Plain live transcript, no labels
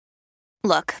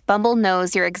Look, Bumble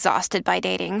knows you're exhausted by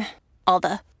dating. All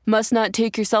the must not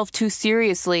take yourself too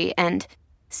seriously and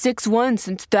 6'1"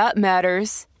 since that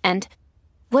matters. And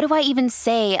what do I even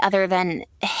say other than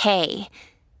hey?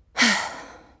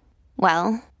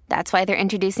 Well, that's why they're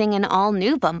introducing an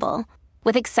all-new Bumble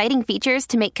with exciting features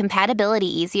to make compatibility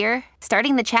easier,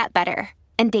 starting the chat better,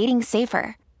 and dating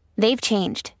safer. They've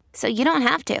changed, so you don't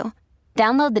have to.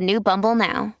 Download the new Bumble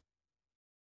now.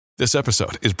 This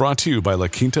episode is brought to you by La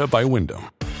Quinta by Wyndham.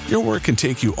 Your work can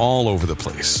take you all over the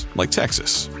place, like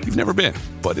Texas. You've never been,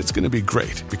 but it's going to be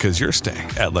great because you're staying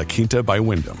at La Quinta by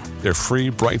Wyndham. Their free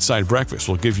Bright Side breakfast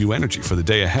will give you energy for the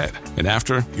day ahead. And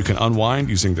after, you can unwind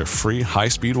using their free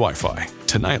high-speed Wi-Fi.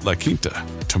 Tonight, La Quinta.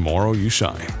 Tomorrow, you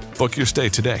shine. Book your stay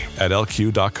today at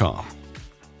LQ.com.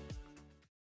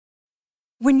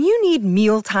 When you need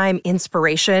mealtime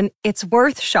inspiration, it's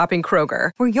worth shopping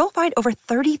Kroger, where you'll find over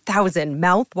 30,000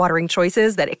 mouth-watering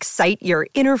choices that excite your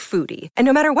inner foodie. And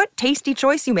no matter what tasty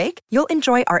choice you make, you'll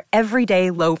enjoy our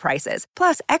everyday low prices,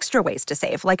 plus extra ways to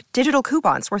save, like digital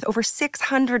coupons worth over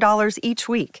 $600 each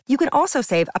week. You can also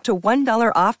save up to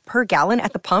 $1 off per gallon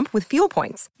at the pump with fuel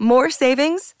points. More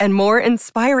savings and more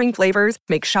inspiring flavors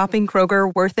make shopping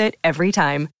Kroger worth it every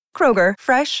time. Kroger,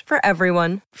 fresh for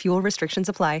everyone. Fuel restrictions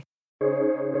apply.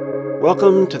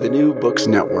 Welcome to the New Books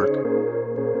Network.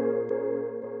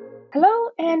 Hello,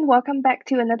 and welcome back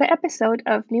to another episode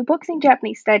of New Books in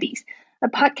Japanese Studies, a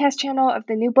podcast channel of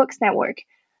the New Books Network.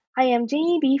 I am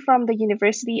Janie B. from the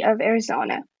University of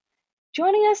Arizona.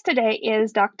 Joining us today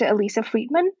is Dr. Elisa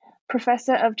Friedman,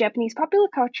 Professor of Japanese Popular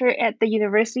Culture at the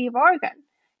University of Oregon.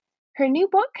 Her new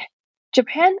book,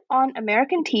 Japan on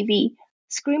American TV,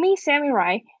 Screaming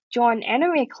Samurai Join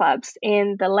Anime Clubs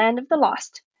in the Land of the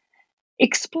Lost,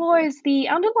 explores the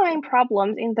underlying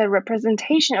problems in the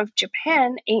representation of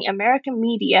Japan in American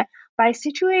media by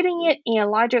situating it in a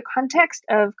larger context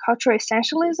of cultural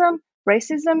essentialism,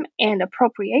 racism, and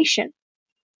appropriation.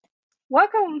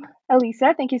 Welcome,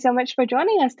 Elisa. Thank you so much for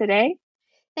joining us today.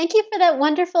 Thank you for that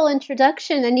wonderful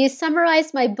introduction, and you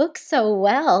summarized my book so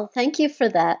well. Thank you for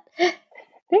that.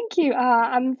 Thank you.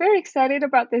 I'm very excited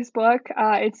about this book.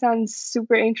 It sounds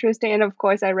super interesting, and of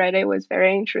course, I read it. It was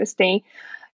very interesting.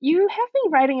 You have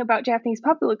been writing about Japanese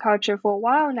popular culture for a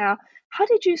while now. How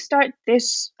did you start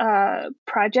this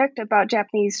project about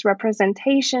Japanese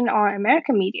representation on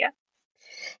American media?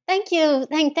 Thank you.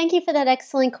 Thank you for that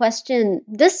excellent question.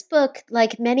 This book,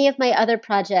 like many of my other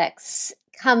projects,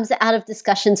 comes out of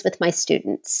discussions with my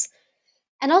students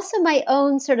and also my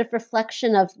own sort of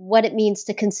reflection of what it means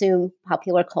to consume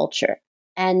popular culture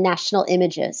and national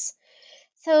images.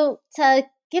 So to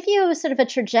give you sort of a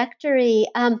trajectory,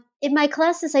 in my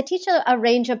classes, I teach a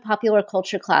range of popular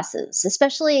culture classes,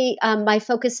 especially my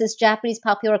focus is Japanese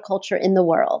popular culture in the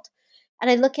world.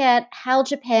 And I look at how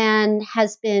Japan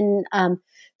has been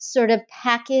sort of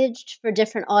packaged for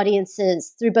different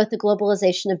audiences through both the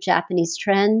globalization of Japanese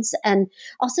trends and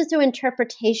also through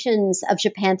interpretations of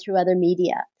Japan through other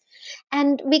media.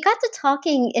 And we got to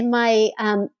talking in my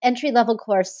entry-level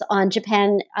course on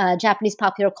Japanese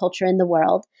popular culture in the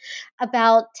world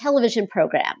about television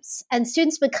programs. And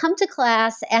students would come to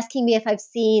class asking me if I've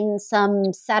seen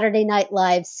some Saturday Night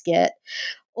Live skit,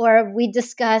 or we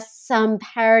discuss some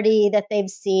parody that they've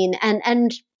seen.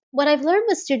 And what I've learned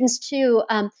with students too,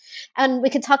 and we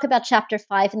could talk about chapter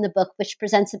 5 in the book, which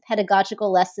presents a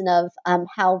pedagogical lesson of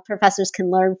how professors can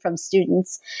learn from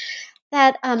students,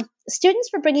 that students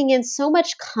were bringing in so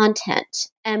much content.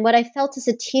 And what I felt as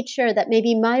a teacher that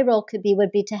maybe my role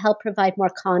would be to help provide more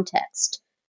context,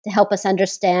 to help us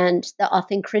understand the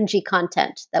often cringy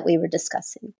content that we were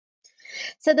discussing.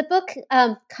 So the book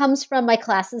comes from my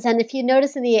classes. And if you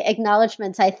notice in the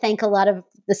acknowledgments, I thank a lot of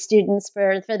the students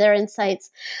for their insights.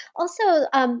 Also,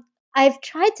 I've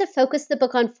tried to focus the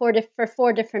book on four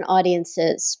different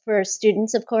audiences: for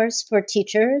students, of course, for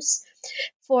teachers,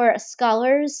 for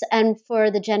scholars, and for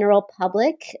the general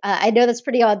public. I know that's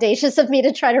pretty audacious of me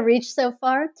to try to reach so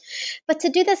far. But to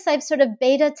do this, I've sort of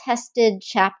beta tested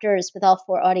chapters with all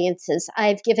four audiences.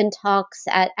 I've given talks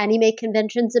at anime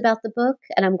conventions about the book,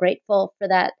 and I'm grateful for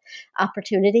that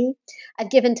opportunity.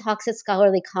 I've given talks at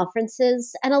scholarly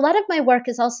conferences, and a lot of my work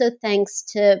is also thanks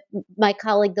to my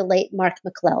colleague, the late Mark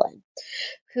McClellan,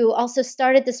 who also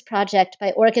started this project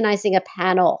by organizing a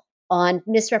panel on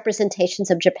misrepresentations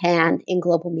of Japan in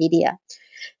global media.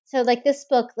 So like this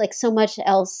book, like so much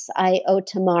else, I owe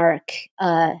to Mark,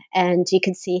 and you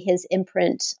can see his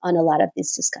imprint on a lot of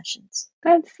these discussions.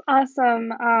 That's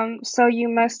awesome. So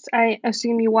I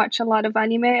assume you watch a lot of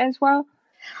anime as well?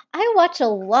 I watch a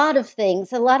lot of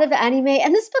things, a lot of anime,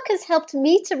 and this book has helped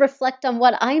me to reflect on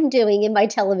what I'm doing in my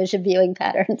television viewing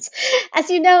patterns. As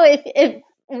you know, if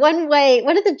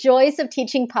one of the joys of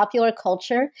teaching popular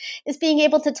culture is being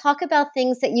able to talk about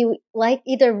things that you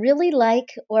either really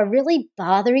like or really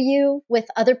bother you with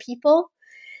other people.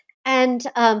 And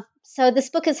so this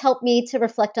book has helped me to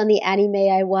reflect on the anime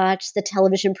I watch, the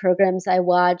television programs I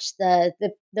watch, the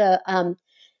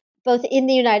both in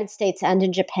the United States and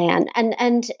in Japan.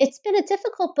 And it's been a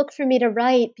difficult book for me to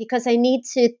write because I need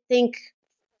to think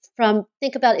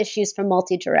about issues from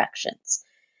multi directions.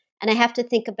 And I have to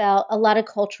think about a lot of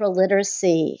cultural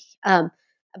literacy,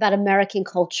 about American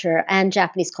culture and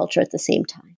Japanese culture at the same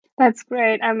time. That's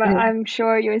great. I'm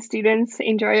sure your students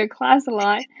enjoy your class a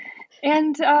lot.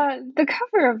 And the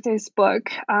cover of this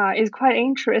book is quite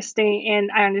interesting,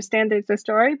 and I understand there's a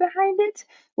story behind it.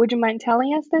 Would you mind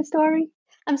telling us the story?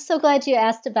 I'm so glad you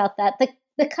asked about that.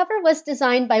 The cover was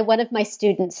designed by one of my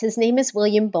students. His name is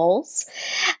William Bowles.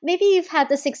 Maybe you've had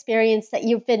this experience that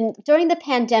during the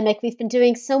pandemic, we've been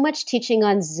doing so much teaching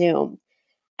on Zoom.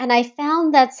 And I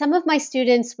found that some of my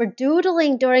students were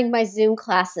doodling during my Zoom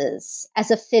classes as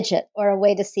a fidget or a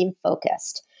way to seem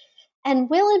focused.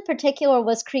 And Will in particular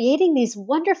was creating these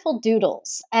wonderful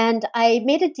doodles. And I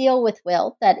made a deal with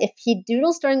Will that if he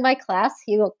doodles during my class,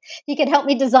 he could help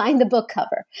me design the book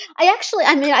cover.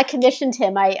 I commissioned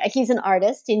him. He's an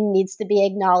artist. He needs to be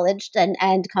acknowledged and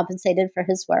compensated for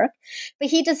his work. But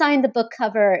he designed the book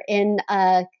cover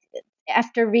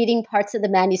after reading parts of the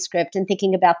manuscript and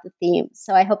thinking about the themes.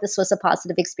 So I hope this was a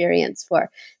positive experience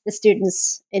for the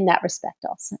students in that respect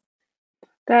also.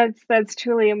 That's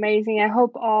truly amazing. I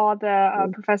hope all the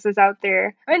professors out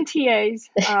there and TAs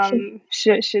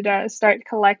should start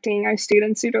collecting our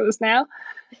student doodles now.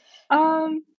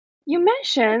 You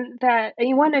mentioned that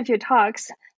in one of your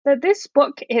talks that this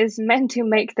book is meant to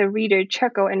make the reader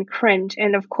chuckle and cringe,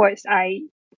 and of course I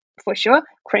for sure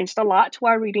cringed a lot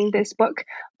while reading this book.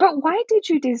 But why did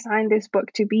you design this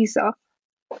book to be so?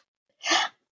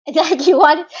 Thank you.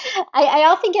 I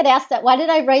often get asked that. Why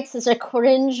did I write such a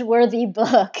cringe-worthy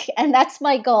book? And that's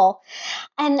my goal.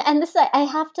 And this, I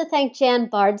have to thank Jan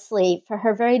Bardsley for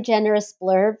her very generous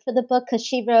blurb for the book, because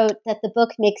she wrote that the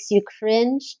book makes you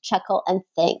cringe, chuckle, and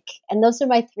think. And those are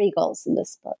my three goals in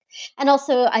this book. And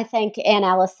also, I thank Anne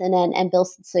Allison and Bill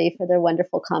Tsutsui for their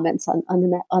wonderful comments on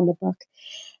the book.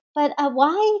 But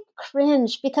why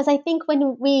cringe? Because I think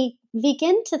when we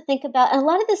begin to think about, and a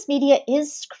lot of this media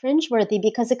is cringeworthy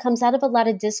because it comes out of a lot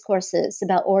of discourses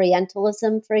about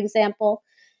Orientalism, for example.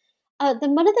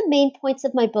 Then one of the main points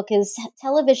of my book is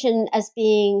television as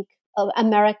being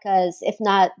America's, if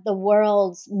not the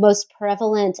world's, most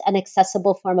prevalent and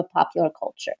accessible form of popular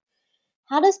culture.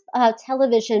 How does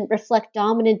television reflect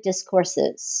dominant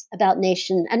discourses about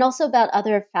nation and also about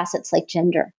other facets like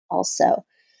gender also?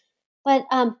 But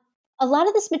a lot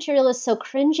of this material is so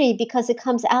cringy because it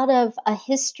comes out of a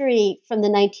history from the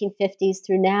 1950s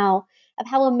through now of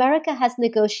how America has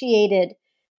negotiated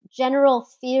general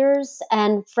fears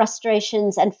and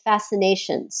frustrations and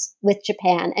fascinations with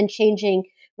Japan and changing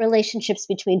relationships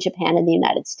between Japan and the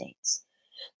United States.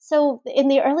 So in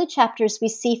the early chapters, we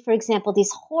see, for example,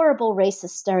 these horrible racist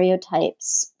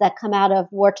stereotypes that come out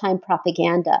of wartime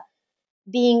propaganda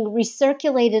being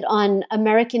recirculated on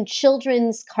American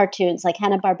children's cartoons, like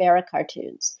Hanna-Barbera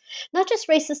cartoons. Not just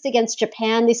racist against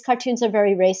Japan, these cartoons are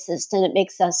very racist, and it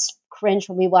makes us cringe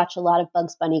when we watch a lot of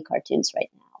Bugs Bunny cartoons right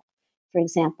now, for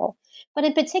example. But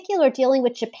in particular, dealing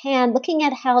with Japan, looking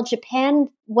at how Japan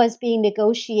was being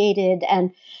negotiated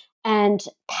and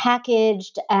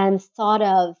packaged and thought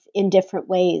of in different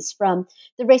ways, from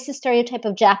the racist stereotype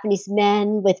of Japanese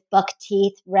men with buck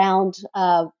teeth, round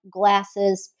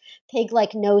glasses,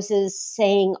 pig-like noses,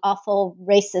 saying awful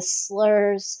racist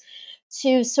slurs,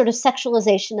 to sort of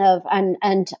sexualization of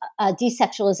and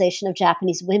desexualization of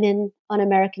Japanese women on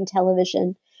American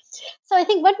television. So I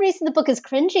think one reason the book is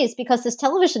cringy is because this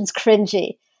television's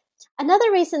cringy.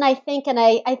 Another reason I think, and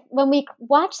I when we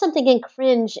watch something and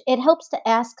cringe, it helps to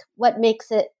ask what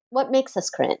makes us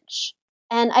cringe.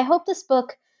 And I hope this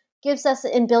book gives us,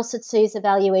 in Bill Tsutsuy's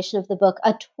evaluation of the book,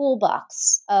 a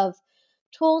toolbox of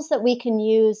tools that we can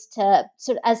use to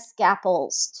sort of as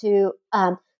scalpels to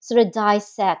sort of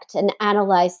dissect and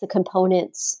analyze the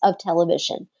components of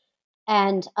television.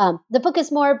 And the book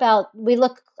is more about,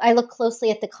 I look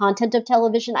closely at the content of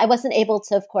television. I wasn't able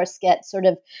to, of course, get sort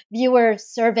of viewer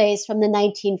surveys from the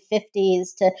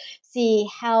 1950s to see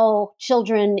how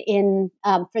children in,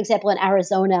 for example, in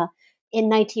Arizona in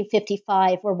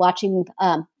 1955 were watching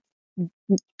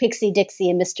Pixie Dixie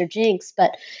and Mr. Jinx.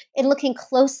 But in looking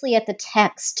closely at the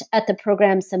text, at the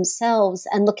programs themselves,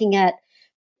 and looking at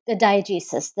the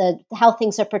diegesis, how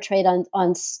things are portrayed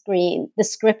on screen, the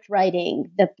script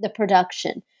writing, the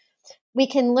production. we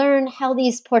can learn how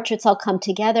these portraits all come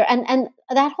together. And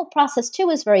that whole process, too,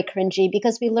 is very cringy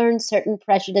because we learn certain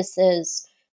prejudices,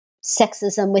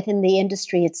 sexism within the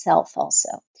industry itself also.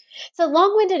 So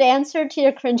long-winded answer to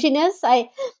your cringiness. I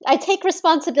take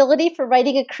responsibility for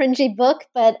writing a cringy book,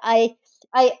 but I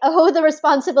owe the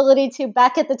responsibility to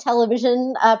back at the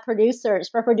television producers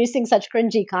for producing such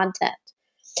cringy content.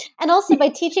 And also by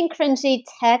teaching cringy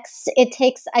text,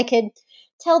 I could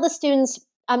tell the students,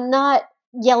 I'm not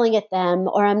yelling at them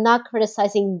or I'm not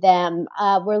criticizing them.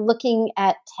 We're looking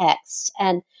at text,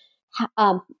 and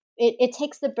it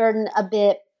takes the burden a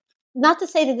bit. Not to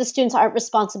say that the students aren't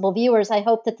responsible viewers. I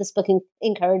hope that this book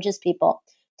encourages people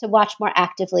to watch more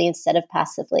actively instead of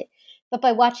passively. But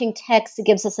by watching text, it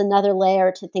gives us another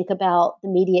layer to think about the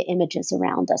media images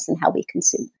around us and how we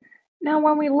consume. Now,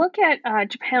 when we look at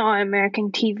Japan on American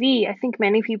TV, I think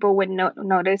many people would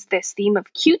notice this theme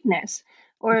of cuteness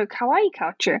or kawaii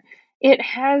culture. It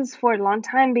has for a long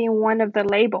time been one of the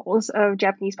labels of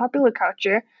Japanese popular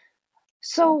culture.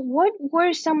 So, what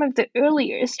were some of the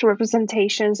earliest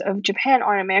representations of Japan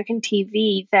on American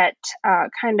TV that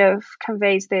kind of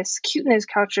conveys this cuteness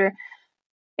culture?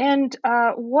 And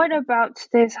what about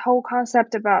this whole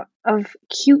concept of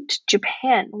cute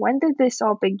Japan? When did this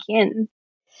all begin?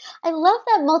 I love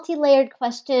that multi-layered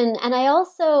question. And I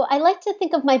like to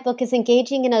think of my book as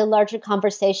engaging in a larger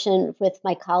conversation with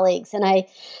my colleagues. And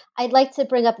I'd like to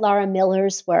bring up Laura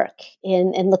Miller's work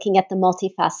in looking at the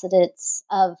multifacets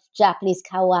of Japanese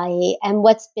kawaii and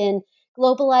what's been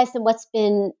globalized and what's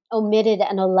been omitted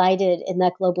and elided in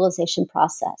that globalization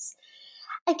process.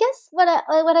 I guess what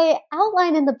I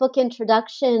outline in the book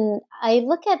introduction, I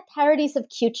look at parodies of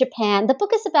cute Japan. The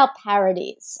book is about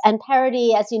parodies, and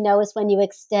parody, as you know, is when you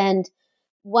extend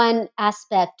one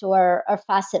aspect or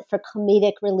facet for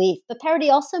comedic relief. But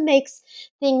parody also makes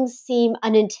things seem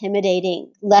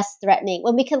unintimidating, less threatening.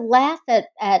 When we can laugh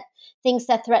at things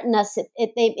that threaten us,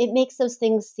 it makes those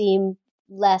things seem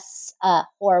less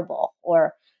horrible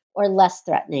or less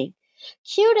threatening.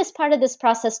 Cute is part of this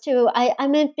process too.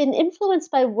 I've been influenced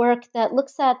by work that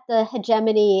looks at the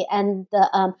hegemony and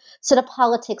the sort of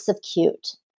politics of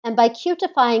cute. And by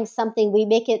cutifying something, we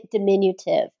make it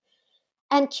diminutive.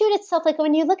 And cute itself, like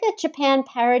when you look at Japan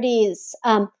parodies,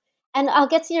 and I'll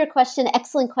get to your question,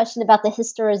 excellent question about the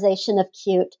historization of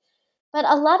cute. But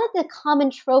a lot of the common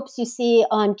tropes you see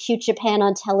on cute Japan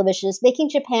on television is making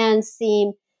Japan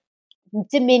seem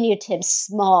diminutive,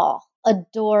 small,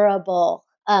 adorable.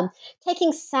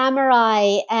 Taking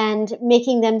samurai and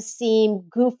making them seem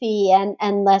goofy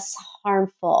and less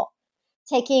harmful.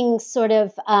 Taking sort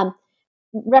of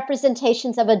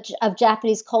representations of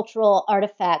Japanese cultural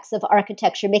artifacts, of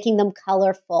architecture, making them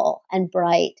colorful and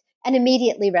bright and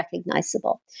immediately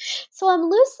recognizable. So I'm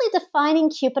loosely defining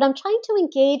cute, but I'm trying to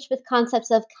engage with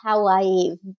concepts of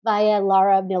kawaii via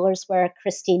Laura Miller's work,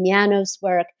 Christine Yano's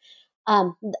work,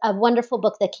 a wonderful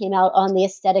book that came out on the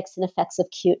aesthetics and effects of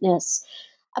cuteness,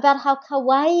 about how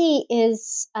kawaii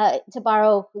is, to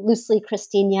borrow loosely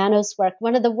Christine Yano's work,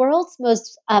 one of the world's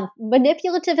most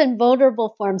manipulative and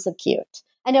vulnerable forms of cute.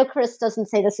 I know Chris doesn't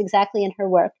say this exactly in her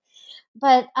work,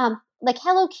 but like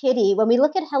Hello Kitty, when we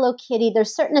look at Hello Kitty,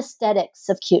 there's certain aesthetics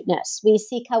of cuteness. We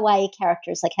see kawaii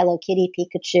characters like Hello Kitty,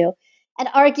 Pikachu, and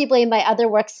arguably in my other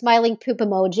work, Smiling Poop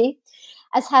Emoji,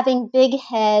 as having big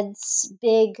heads,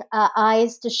 big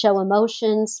eyes to show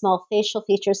emotion, small facial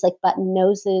features like button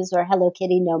noses or Hello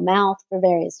Kitty no mouth for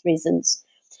various reasons.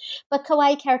 But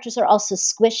kawaii characters are also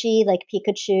squishy, like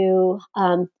Pikachu,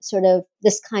 sort of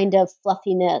this kind of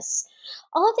fluffiness.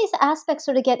 All of these aspects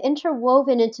sort of get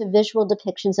interwoven into visual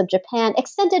depictions of Japan,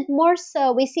 extended more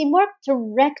so. We see more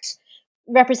direct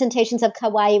representations of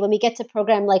kawaii when we get to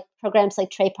programs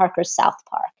like Trey Parker's South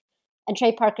Park. And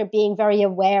Trey Parker being very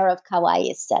aware of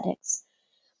kawaii aesthetics.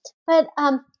 But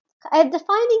I'm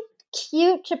defining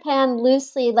cute Japan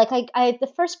loosely. Like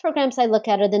the first programs I look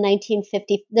at are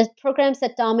the programs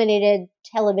that dominated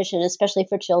television, especially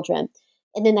for children,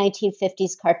 in the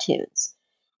 1950s cartoons.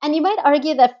 And you might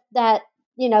argue that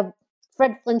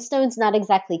Fred Flintstone's not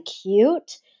exactly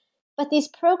cute, but these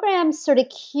programs sort of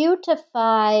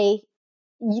cutify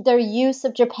their use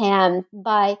of Japan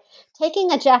by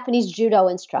taking a Japanese judo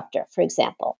instructor, for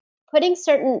example, putting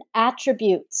certain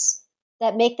attributes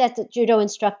that make that judo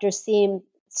instructor seem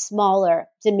smaller,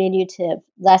 diminutive,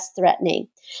 less threatening,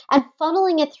 and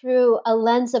funneling it through a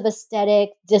lens of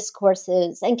aesthetic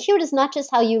discourses. And cute is not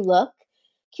just how you look,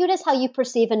 cute is how you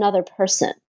perceive another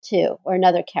person too, or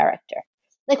another character.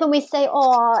 Like when we say,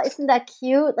 "Oh, isn't that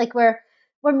cute?" Like we're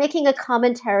making a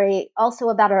commentary also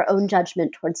about our own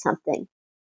judgment towards something.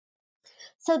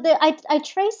 So I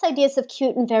trace ideas of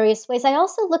cute in various ways. I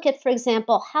also look at, for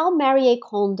example, how Marie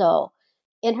Kondo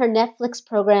in her Netflix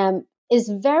program is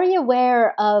very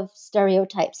aware of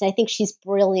stereotypes. I think she's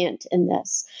brilliant in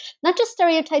this. Not just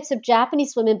stereotypes of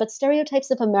Japanese women, but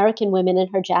stereotypes of American women in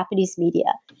her Japanese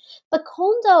media. But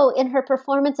Kondo, in her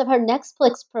performance of her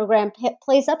Netflix program,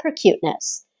 plays up her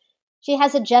cuteness. She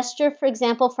has a gesture, for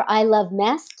example, for "I love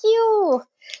mascu."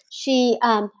 She,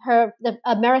 the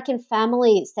American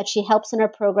families that she helps in her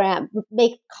program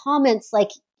make comments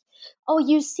like, "Oh,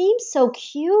 you seem so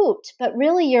cute, but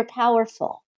really you're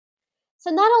powerful." So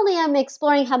not only am I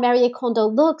exploring how Marie Kondo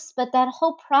looks, but that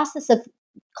whole process of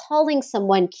calling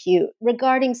someone cute,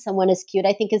 regarding someone as cute,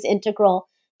 I think is integral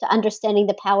to understanding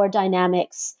the power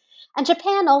dynamics. And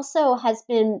Japan also has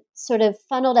been sort of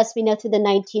funneled, as we know, through the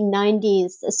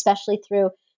 1990s, especially through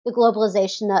the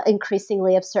globalization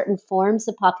increasingly of certain forms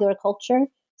of popular culture,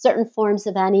 certain forms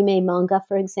of anime, manga,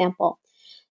 for example,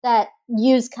 that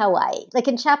use kawaii. Like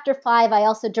in chapter 5, I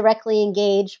also directly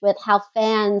engage with how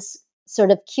fans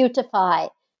sort of cutify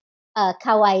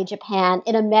Kawaii Japan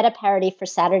in a meta parody for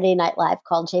Saturday Night Live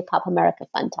called J-Pop America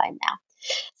Fun Time Now.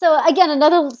 So again,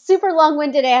 another super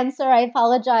long-winded answer. I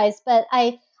apologize, but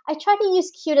I try to use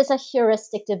cute as a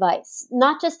heuristic device,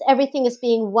 not just everything as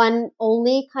being one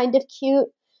only kind of cute,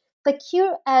 but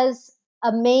cute as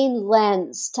a main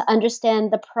lens to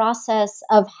understand the process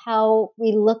of how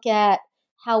we look at,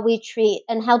 how we treat,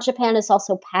 and how Japan is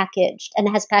also packaged and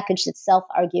has packaged itself,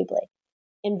 arguably,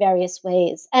 in various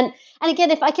ways. And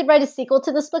again, if I could write a sequel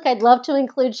to this book, I'd love to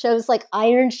include shows like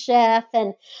Iron Chef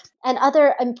and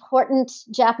other important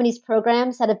Japanese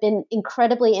programs that have been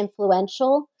incredibly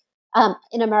influential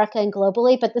in America and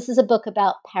globally. But this is a book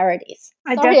about parodies.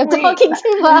 Sorry, I'm talking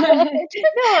too much.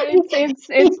 No,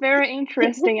 it's very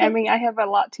interesting. I mean, I have a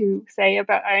lot to say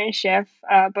about Iron Chef,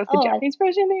 both the Japanese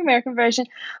version and the American version.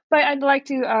 But I'd like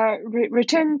to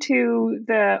return to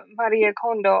the Maria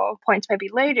Kondo points maybe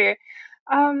later.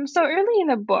 So earlier in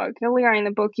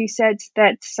the book, you said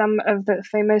that some of the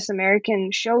famous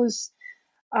American shows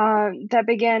that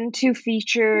began to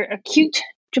feature a cute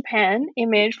Japan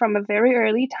image from a very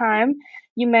early time.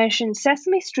 You mentioned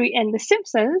Sesame Street and The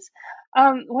Simpsons.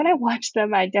 When I watched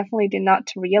them, I definitely did not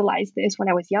realize this when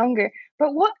I was younger.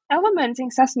 But what elements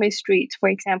in Sesame Street, for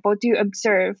example, do you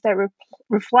observe that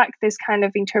reflect this kind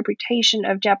of interpretation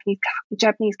of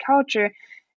Japanese culture?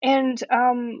 And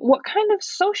what kind of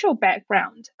social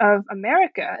background of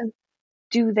America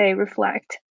do they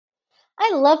reflect?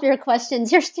 I love your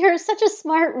questions. You're such a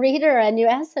smart reader and you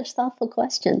ask such thoughtful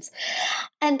questions.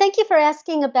 And thank you for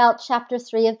asking about chapter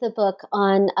 3 of the book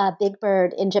on Big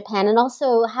Bird in Japan, and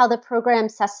also how the program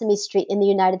Sesame Street in the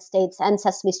United States and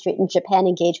Sesame Street in Japan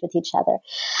engage with each other.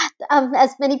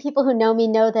 As many people who know me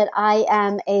know that I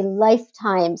am a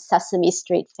lifetime Sesame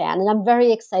Street fan, and I'm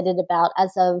very excited about,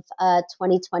 as of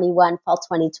 2021, fall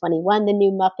 2021, the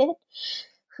new Muppet,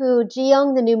 who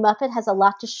Ji-young, the new Muppet, has a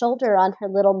lot to shoulder on her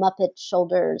little Muppet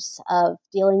shoulders of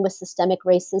dealing with systemic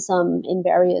racism in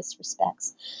various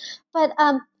respects. But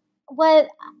what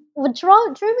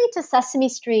drew me to Sesame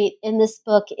Street in this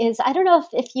book is, I don't know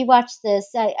if you watched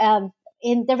this,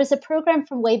 there was a program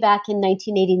from way back in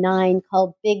 1989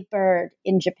 called Big Bird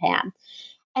in Japan.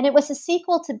 And it was a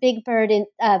sequel to Big Bird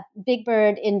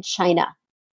in China.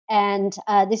 And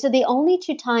these are the only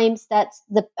two times that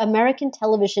the American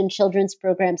television children's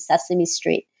program Sesame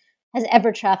Street has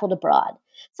ever traveled abroad.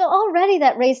 So already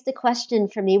that raised the question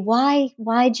for me, why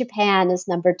Japan is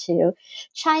number 2?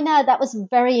 China, that was a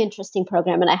very interesting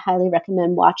program, and I highly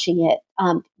recommend watching it.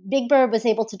 Big Bird was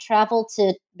able to travel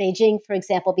to Beijing, for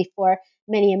example, before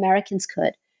many Americans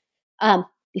could.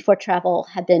 Before travel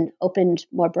had been opened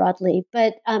more broadly.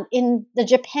 But in the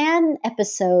Japan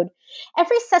episode,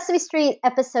 every Sesame Street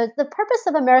episode, the purpose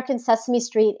of American Sesame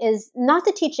Street is not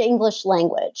to teach English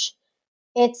language.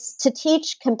 It's to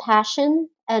teach compassion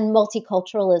and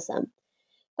multiculturalism.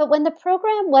 But when the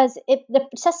program the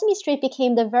Sesame Street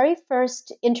became the very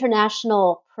first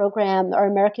international program, or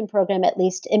American program at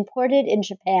least, imported in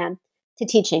Japan to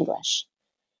teach English.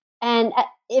 And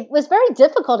it was very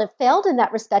difficult. It failed in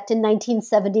that respect in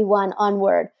 1971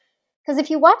 onward. Because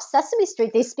if you watch Sesame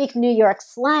Street, they speak New York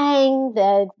slang.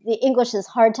 The English is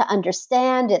hard to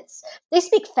understand. They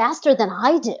speak faster than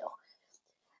I do.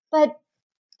 But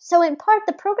so in part,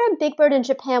 the program Big Bird in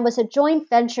Japan was a joint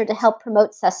venture to help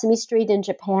promote Sesame Street in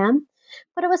Japan.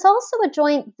 But it was also a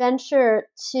joint venture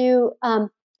to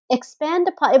expand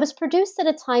upon. It was produced at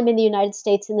a time in the United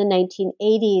States in the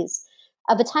 1980s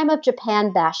of a time of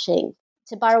Japan bashing,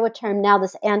 to borrow a term now,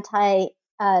 this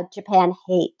anti-Japan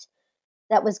hate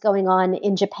that was going on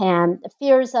in Japan, the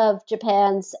fears of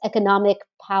Japan's economic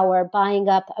power buying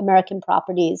up American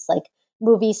properties like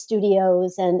movie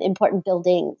studios and important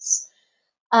buildings.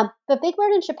 But Big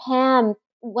Bird in Japan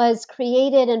was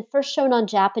created and first shown on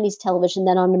Japanese television,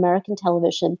 then on American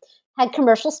television, had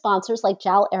commercial sponsors like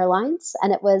JAL Airlines,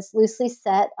 and it was loosely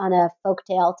set on a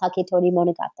folktale, Taketori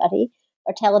Monogatari,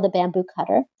 or Tale of the Bamboo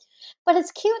Cutter. But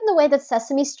it's cute in the way that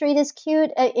Sesame Street is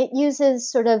cute. It uses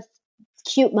sort of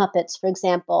cute Muppets, for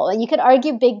example. And you could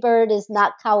argue Big Bird is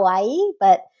not kawaii,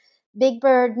 but Big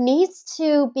Bird needs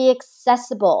to be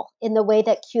accessible in the way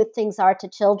that cute things are to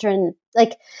children.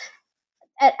 Like,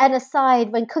 an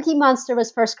aside, when Cookie Monster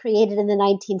was first created in the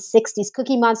 1960s,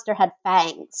 Cookie Monster had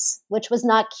fangs, which was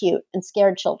not cute and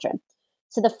scared children.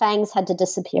 So the fangs had to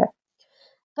disappear.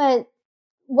 But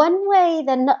one way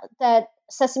that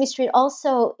Sesame Street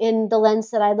also, in the lens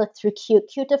that I look through,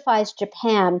 cutifies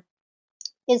Japan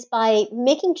is by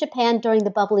making Japan during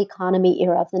the bubble economy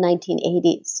era of the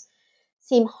 1980s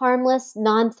seem harmless,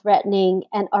 non-threatening,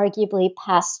 and arguably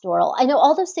pastoral. I know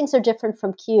all those things are different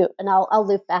from cute, and I'll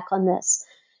loop back on this.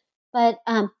 But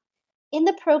in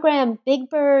the program, Big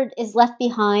Bird is left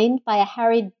behind by a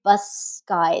harried bus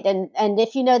guide. And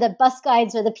if you know that bus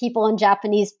guides are the people in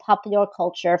Japanese popular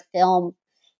culture, film,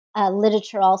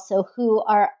 literature also, who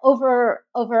are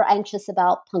over anxious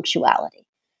about punctuality.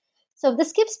 So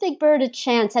this gives Big Bird a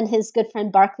chance, and his good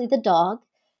friend Barkley the dog,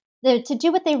 to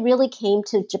do what they really came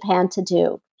to Japan to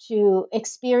do, to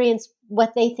experience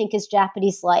what they think is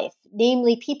Japanese life,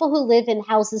 namely people who live in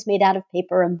houses made out of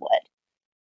paper and wood.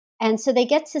 And so they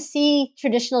get to see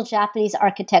traditional Japanese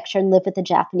architecture and live with a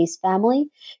Japanese family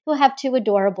who have two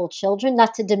adorable children,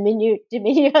 not to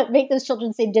make those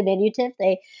children seem diminutive.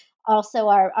 They also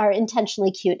are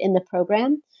intentionally cute in the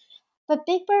program. But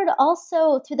Big Bird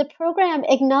also, through the program,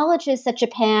 acknowledges that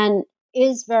Japan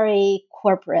is very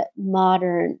corporate,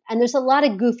 modern, and there's a lot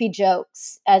of goofy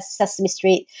jokes as Sesame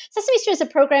Street. Sesame Street is a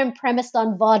program premised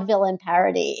on vaudeville and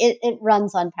parody. It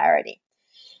runs on parody.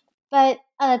 But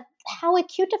how it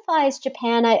cutifies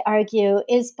Japan, I argue,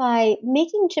 is by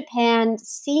making Japan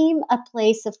seem a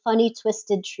place of funny,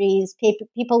 twisted trees,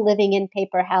 people living in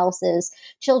paper houses,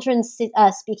 children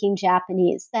speaking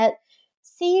Japanese, that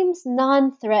seems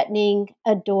non-threatening,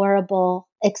 adorable,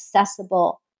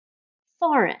 accessible,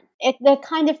 foreign. The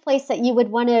kind of place that you would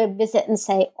want to visit and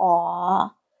say,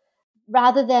 aw,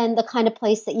 rather than the kind of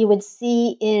place that you would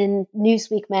see in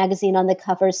Newsweek magazine on the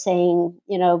cover saying,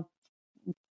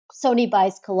 Sony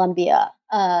buys Columbia,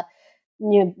 Matsushita,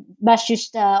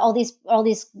 all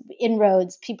these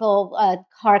inroads, people,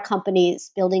 car companies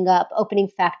building up, opening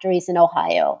factories in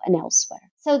Ohio and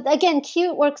elsewhere. So again,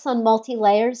 cute works on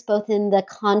multi-layers, both in the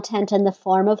content and the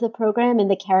form of the program and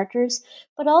the characters,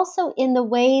 but also in the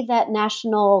way that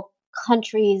national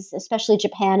countries, especially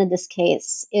Japan in this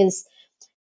case, is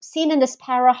seen in this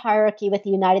power hierarchy with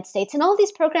the United States. In all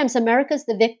these programs, America's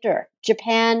the victor.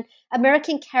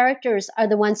 American characters are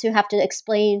the ones who have to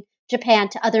explain Japan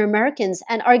to other Americans,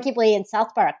 and arguably in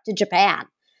South Park to Japan.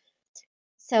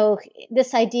 So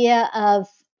this idea of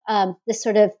this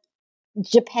sort of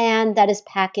Japan that is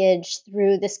packaged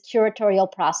through this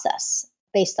curatorial process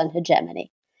based on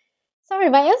hegemony. Sorry,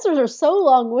 my answers are so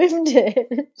long-winded.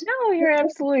 No, you're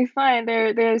absolutely fine.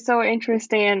 They're so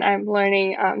interesting, and I'm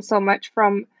learning so much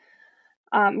from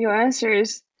your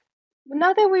answers.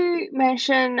 Now that we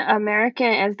mentioned America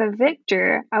as the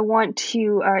victor, I want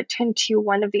to turn to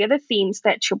one of the other themes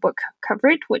that your book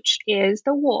covered, which is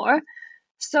the war.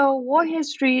 So war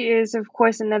history is, of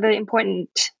course, another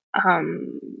important,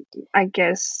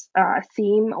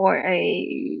 theme or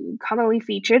a commonly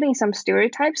featured in some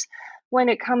stereotypes when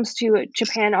it comes to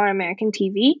Japan or American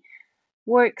TV.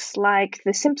 Works like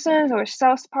The Simpsons or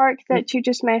South Park that you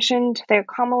just mentioned, they're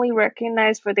commonly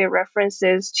recognized for their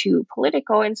references to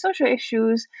political and social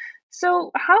issues.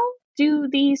 So how do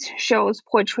these shows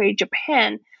portray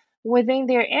Japan within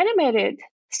their animated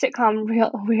sitcom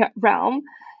realm?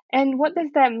 And what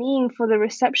does that mean for the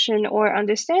reception or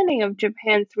understanding of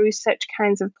Japan through such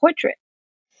kinds of portrait?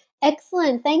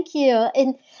 Excellent. Thank you.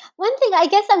 And one thing, I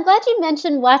guess I'm glad you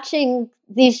mentioned watching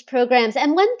these programs.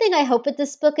 And one thing I hope with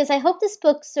this book is I hope this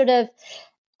book sort of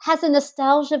has a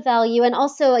nostalgia value, and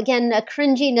also, again, a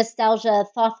cringy nostalgia,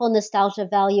 thoughtful nostalgia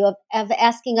value of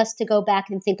asking us to go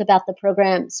back and think about the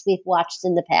programs we've watched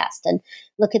in the past and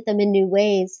look at them in new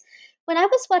ways. When I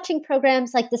was watching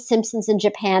programs like The Simpsons in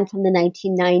Japan from the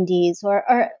 1990s,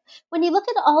 or when you look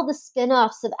at all the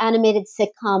spin-offs of animated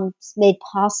sitcoms made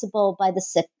possible by the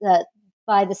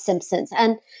Simpsons,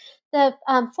 and the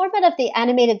format of the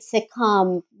animated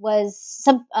sitcom was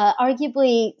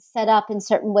arguably set up in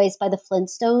certain ways by the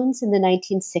Flintstones in the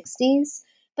 1960s,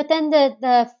 but then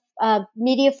the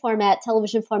media format,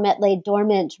 television format, lay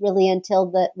dormant really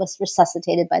until it was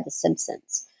resuscitated by The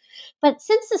Simpsons. But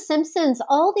since The Simpsons,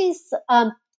 all these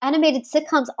animated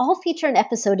sitcoms all feature an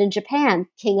episode in Japan.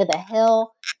 King of the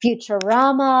Hill,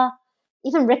 Futurama,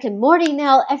 even Rick and Morty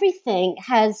now, everything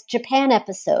has Japan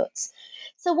episodes.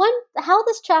 So how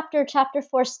this chapter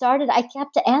 4 started, I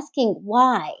kept asking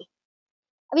why.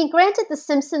 I mean, granted, The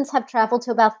Simpsons have traveled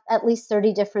to about at least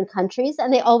 30 different countries,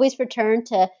 and they always return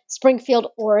to Springfield,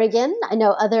 Oregon. I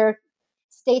know other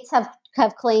states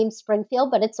have claimed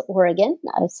Springfield, but it's Oregon.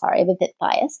 I'm sorry, I'm a bit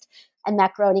biased. And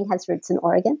Matt Groening has roots in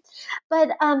Oregon. But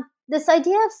this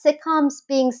idea of sitcoms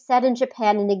being set in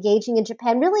Japan and engaging in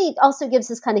Japan really also gives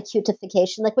this kind of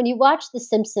cutification. Like when you watch The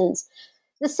Simpsons,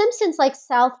 like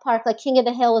South Park, like King of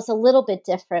the Hill, is a little bit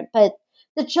different, but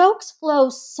the jokes flow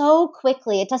so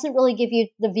quickly, it doesn't really give you,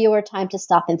 the viewer, time to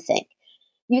stop and think.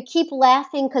 You keep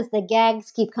laughing because the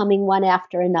gags keep coming one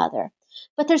after another.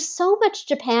 But there's so much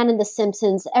Japan in The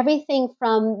Simpsons, everything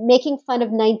from making fun of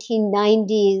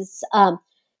 1990s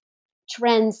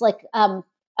trends like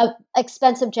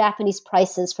expensive Japanese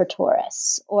prices for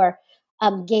tourists or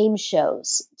game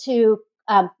shows to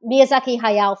Miyazaki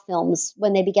Hayao films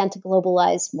when they began to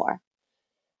globalize more.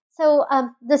 So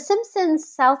The Simpsons,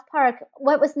 South Park,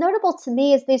 what was notable to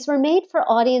me is these were made for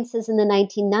audiences in the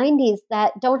 1990s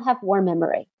that don't have war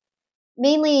memory.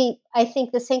 Mainly, I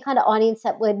think the same kind of audience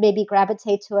that would maybe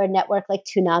gravitate to a network like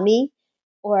Toonami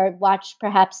or watch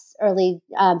perhaps early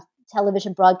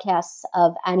television broadcasts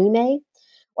of anime,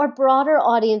 or broader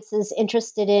audiences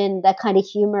interested in that kind of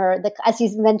humor, as you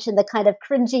mentioned, the kind of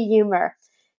cringy humor,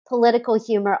 political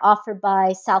humor offered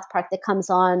by South Park that comes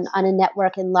on a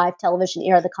network in live television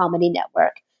era, the Comedy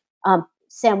Network,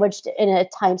 sandwiched in a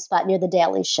time spot near The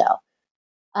Daily Show.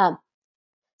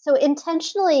 So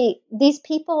intentionally, these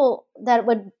people that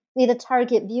would be the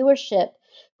target viewership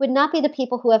would not be the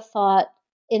people who have fought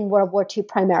in World War II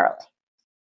primarily.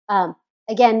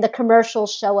 Again, the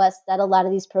commercials show us that a lot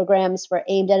of these programs were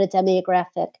aimed at a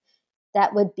demographic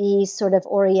that would be sort of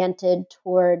oriented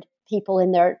toward people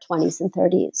in their 20s and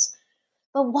 30s.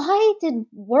 But why did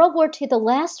World War II, the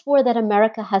last war that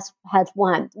America has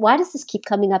won, why does this keep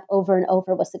coming up over and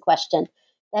over was the question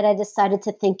that I decided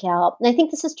to think out. And I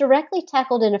think this is directly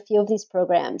tackled in a few of these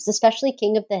programs, especially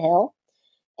King of the Hill,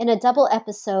 in a double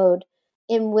episode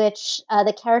in which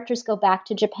the characters go back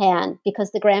to Japan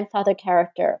because the grandfather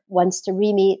character wants to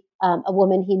re-meet a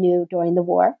woman he knew during the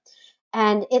war.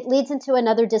 And it leads into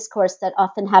another discourse that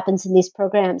often happens in these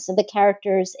programs of the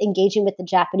characters engaging with the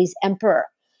Japanese emperor,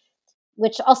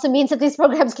 which also means that these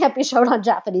programs can't be shown on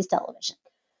Japanese television.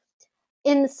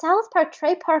 In South Park,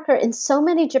 Trey Parker, in so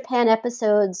many Japan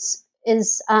episodes,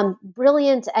 is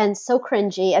brilliant and so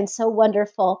cringy and so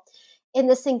wonderful in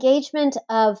this engagement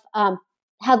of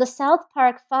how the South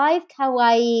Park 5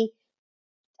 kawaii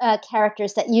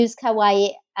characters that use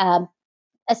kawaii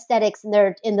aesthetics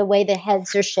in the way the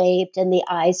heads are shaped and the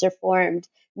eyes are formed,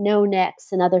 no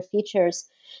necks and other features,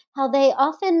 how they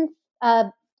often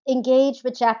engage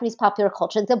with Japanese popular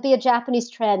culture. There'll be a Japanese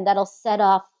trend that'll set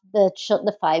off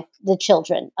the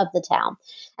children of the town.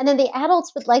 And then the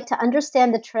adults would like to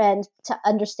understand the trend, to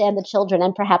understand the children,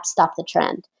 and perhaps stop the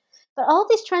trend. But all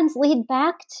these trends lead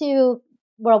back to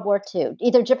World War II,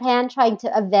 either Japan trying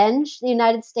to avenge the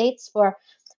United States for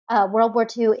World War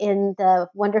II in the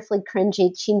wonderfully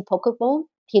cringy Chin Pokemon,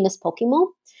 penis Pokemon,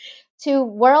 to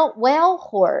whale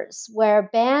horrors,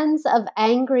 where bands of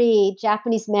angry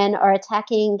Japanese men are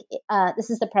attacking,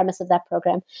 this is the premise of that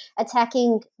program,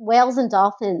 attacking whales and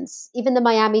dolphins, even the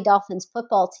Miami Dolphins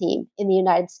football team in the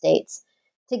United States,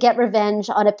 to get revenge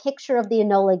on a picture of the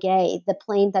Enola Gay, the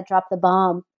plane that dropped the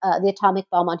bomb, the atomic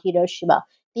bomb on Hiroshima,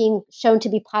 being shown to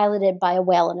be piloted by a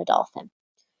whale and a dolphin.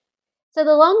 So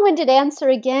the long-winded answer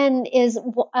again is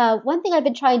one thing I've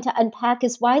been trying to unpack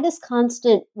is why this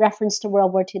constant reference to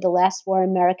World War II, the last war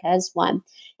America has won,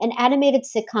 and animated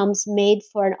sitcoms made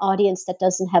for an audience that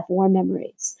doesn't have war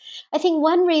memories. I think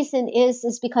one reason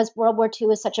is because World War II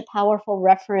is such a powerful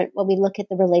referent when we look at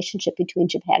the relationship between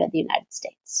Japan and the United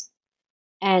States,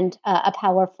 and a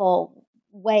powerful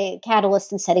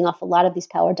catalyst in setting off a lot of these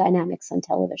power dynamics on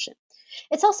television.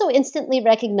 It's also instantly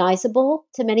recognizable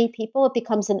to many people. It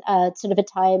becomes an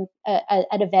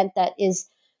event that is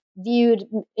viewed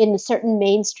in certain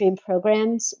mainstream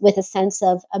programs with a sense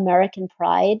of American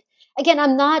pride. Again,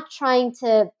 I'm not trying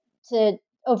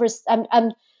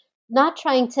I'm not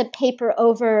trying to paper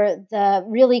over the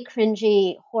really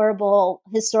cringy, horrible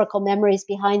historical memories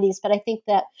behind these, but I think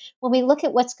that when we look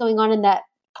at what's going on in that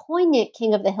poignant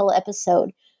King of the Hill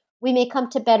episode, we may come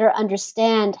to better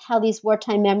understand how these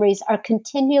wartime memories are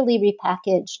continually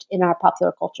repackaged in our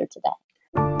popular culture today.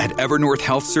 At Evernorth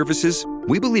Health Services,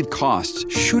 we believe costs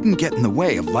shouldn't get in the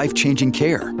way of life-changing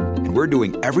care, and we're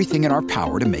doing everything in our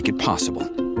power to make it possible.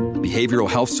 Behavioral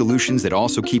health solutions that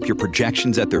also keep your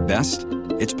projections at their best?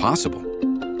 It's possible.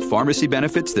 Pharmacy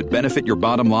benefits that benefit your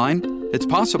bottom line? It's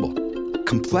possible.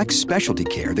 Complex specialty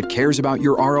care that cares about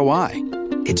your ROI?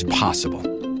 It's possible.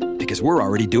 Because we're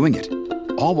already doing it.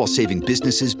 All while saving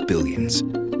businesses billions.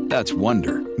 That's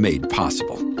Wonder made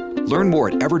possible. Learn more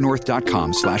at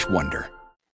evernorth.com/wonder.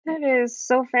 That is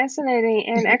so fascinating.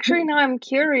 And actually, now I'm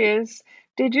curious.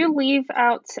 Did you leave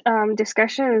out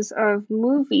discussions of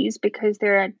movies because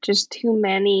there are just too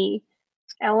many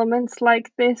elements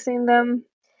like this in them?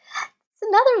 It's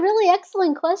another really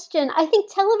excellent question. I think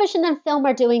television and film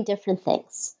are doing different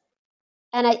things.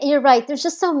 And you're right, there's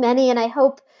just so many, and I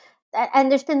hope, and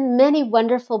there's been many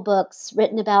wonderful books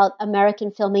written about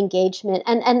American film engagement.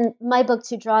 And my book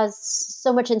too draws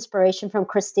so much inspiration from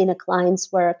Christina Klein's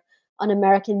work on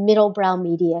American middlebrow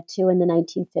media too in the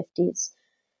 1950s.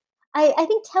 I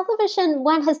think television,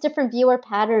 one, has different viewer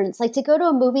patterns. Like to go to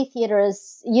a movie theater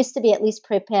used to be, at least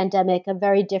pre-pandemic, a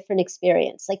very different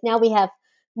experience. Like now we have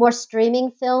more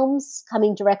streaming films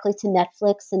coming directly to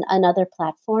Netflix and other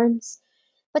platforms.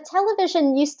 But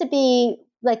television used to be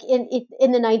like in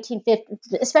the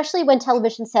 1950s, especially when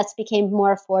television sets became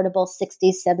more affordable,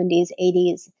 60s, 70s,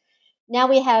 80s. Now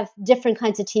we have different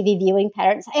kinds of TV viewing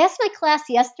patterns. I asked my class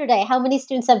yesterday how many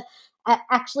students have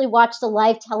actually watched a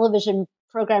live television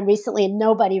program recently, and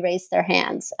nobody raised their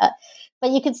hands.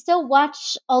 But you can still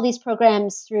watch all these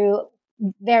programs through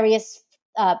various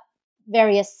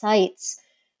sites.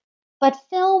 But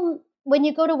film, when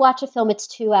you go to watch a film, it's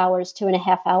 2 hours,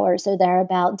 2.5 hours or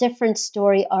thereabout. Different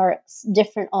story arcs,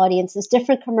 different audiences,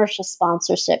 different commercial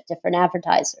sponsorship, different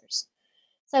advertisers.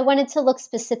 So I wanted to look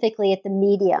specifically at the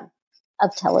medium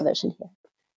of television here.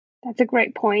 That's a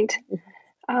great point.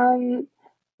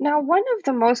 Now, one of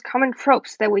the most common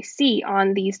tropes that we see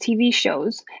on these TV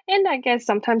shows, and I guess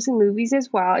sometimes in movies as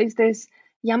well, is this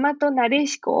Yamato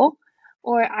Nadeshiko,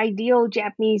 or ideal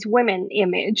Japanese women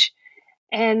image.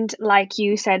 And like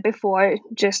you said before,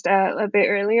 just a bit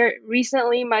earlier,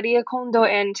 recently Marie Kondo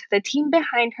and the team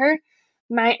behind her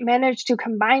managed to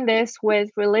combine this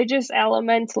with religious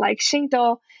elements like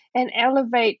Shinto and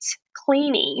elevate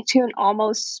cleaning to an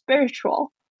almost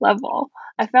spiritual level.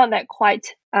 I found that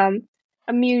quite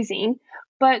amusing.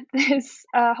 But this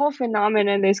whole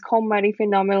phenomenon, this KonMari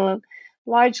phenomenon,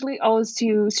 largely owes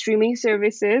to streaming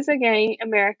services, again, in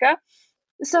America.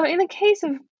 So in the case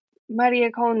of Marie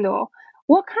Kondo,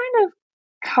 what kind of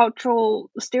cultural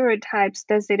stereotypes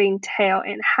does it entail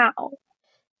and how?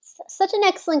 Such an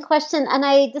excellent question. And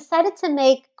I decided to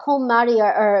make KonMari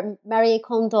or Marie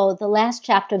Kondo the last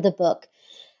chapter of the book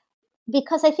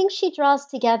because I think she draws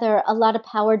together a lot of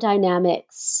power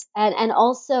dynamics and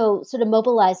also sort of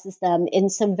mobilizes them in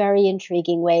some very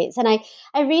intriguing ways. And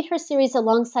I read her series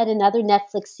alongside another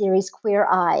Netflix series, Queer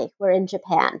Eye. We're in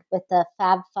Japan with the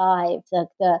Fab Five,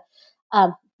 the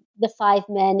 5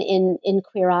 men in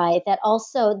Queer Eye, that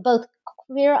also both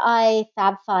Queer Eye,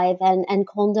 Fab Five, and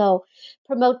Kondo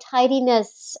promote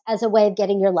tidiness as a way of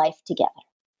getting your life together.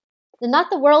 They're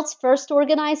not the world's first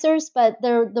organizers, but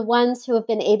they're the ones who have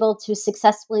been able to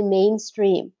successfully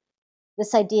mainstream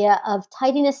this idea of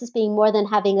tidiness as being more than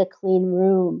having a clean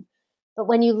room. But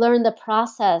when you learn the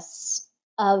process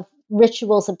of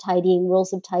rituals of tidying,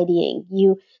 rules of tidying,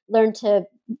 you learn to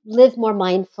live more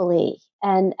mindfully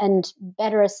and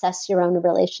better assess your own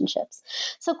relationships.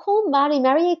 So KonMari,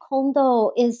 Marie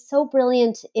Kondo, is so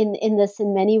brilliant in this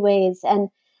in many ways.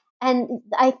 And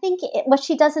I think what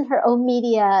she does in her own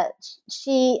media,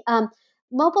 she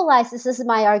mobilizes, this is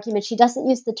my argument, she doesn't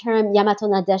use the term Yamato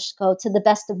Nadeshiko to the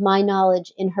best of my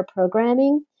knowledge in her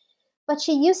programming, but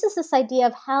she uses this idea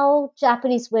of how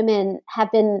Japanese women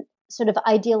have been sort of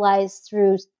idealized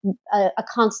through a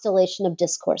constellation of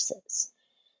discourses.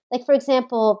 Like, for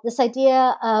example, this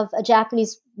idea of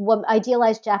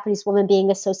idealized Japanese woman being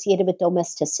associated with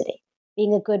domesticity,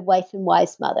 being a good wife and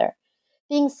wise mother,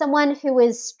 being someone who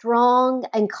is strong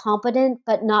and competent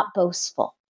but not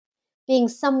boastful, being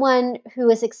someone who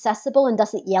is accessible and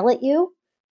doesn't yell at you.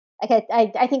 Like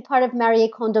I think part of Marie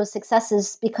Kondo's success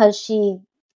is because she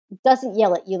doesn't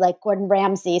yell at you like Gordon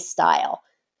Ramsay style.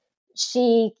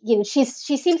 She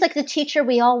seems like the teacher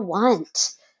we all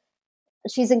want.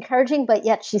 She's encouraging, but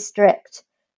yet she's strict.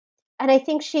 And I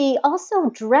think she also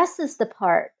dresses the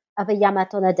part of a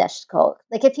Yamato Nadeshiko.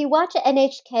 Like if you watch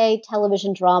NHK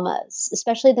television dramas,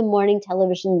 especially the morning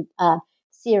television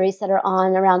series that are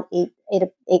on around 8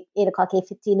 o'clock,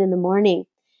 8:15 in the morning,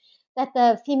 that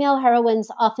the female heroines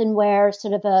often wear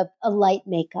sort of a light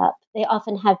makeup. They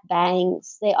often have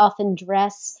bangs. They often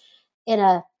dress in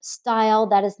a style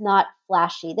that is not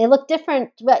flashy. They look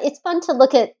different. It's fun to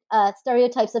look at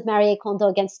stereotypes of Marie Kondo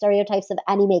against stereotypes of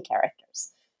anime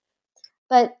characters.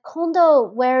 But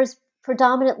Kondo wears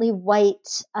predominantly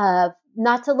white,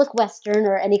 not to look Western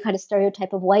or any kind of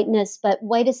stereotype of whiteness, but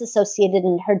white is associated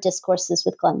in her discourses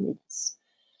with cleanliness.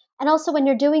 And also, when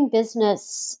you're doing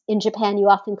business in Japan, you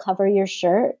often cover your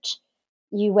shirt.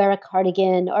 You wear a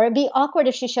cardigan, or it'd be awkward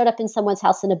if she showed up in someone's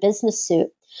house in a business suit.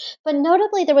 But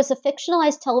notably, there was a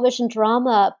fictionalized television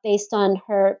drama based on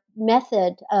her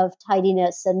method of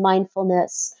tidiness and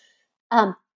mindfulness,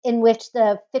 in which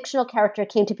the fictional character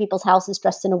came to people's houses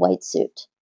dressed in a white suit.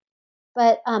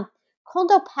 But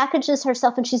Kondo packages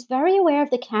herself, and she's very aware of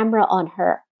the camera on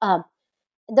her.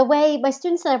 The way my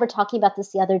students and I were talking about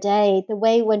this the other day, the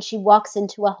way when she walks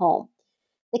into a home,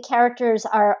 the characters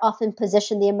are often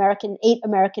positioned, the 8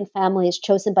 American families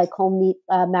chosen by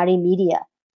Marie Media,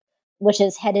 which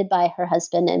is headed by her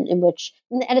husband, and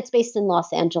it's based in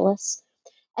Los Angeles.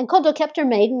 And Kondo kept her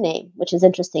maiden name, which is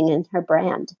interesting in her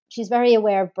brand. She's very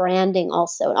aware of branding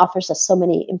also and offers us so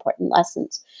many important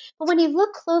lessons. But when you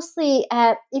look closely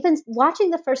at even watching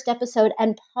the first episode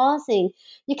and pausing,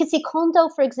 you can see Kondo,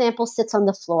 for example, sits on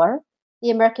the floor. The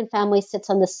American family sits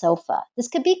on the sofa. This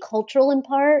could be cultural in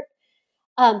part.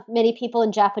 Many people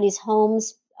in Japanese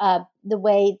homes, the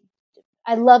way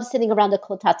I love sitting around a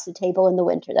kotatsu table in the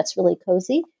winter. That's really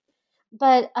cozy.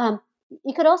 But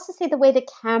you could also see the way the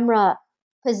camera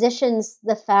positions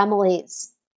the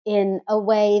families in a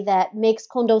way that makes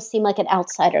Kondo seem like an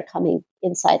outsider coming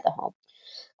inside the home.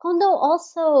 Kondo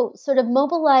also sort of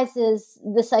mobilizes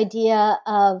this idea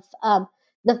of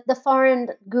the foreign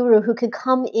guru who could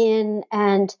come in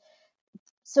and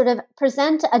sort of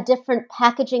present a different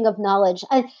packaging of knowledge.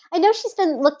 I know she's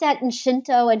been looked at in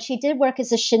Shinto, and she did work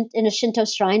as in a Shinto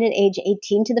shrine at age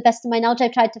 18, to the best of my knowledge.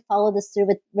 I've tried to follow this through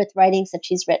with writings that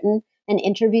she's written and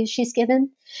interviews she's given.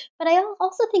 But I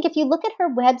also think if you look at her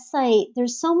website,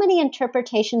 there's so many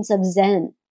interpretations of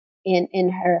Zen in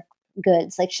her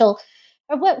goods. Like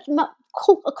Kondo's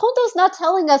not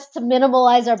telling us to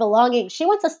minimalize our belongings. She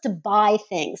wants us to buy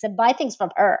things and buy things from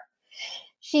her.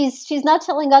 She's not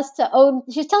telling us to own,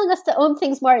 she's telling us to own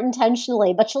things more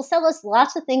intentionally, but she'll sell us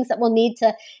lots of things that we'll need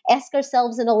to ask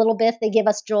ourselves in a little bit if they give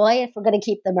us joy, if we're going to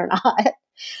keep them or not.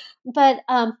 But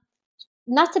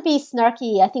not to be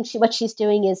snarky, I think what she's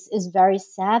doing is very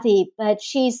savvy, but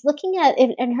she's looking at,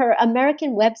 in her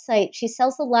American website, she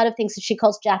sells a lot of things that she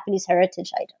calls Japanese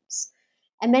heritage items.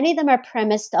 And many of them are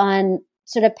premised on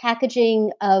sort of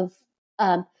packaging of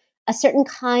a certain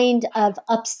kind of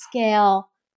upscale,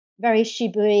 very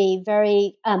shibui,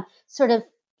 very sort of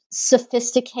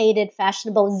sophisticated,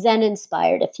 fashionable,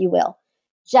 Zen-inspired, if you will,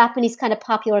 Japanese kind of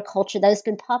popular culture that has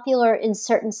been popular in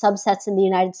certain subsets in the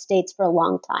United States for a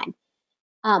long time.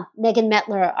 Megan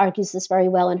Metler argues this very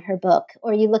well in her book.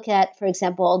 Or you look at, for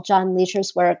example, John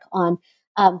Leisure's work on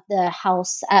the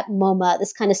house at MoMA,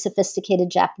 this kind of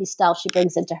sophisticated Japanese style she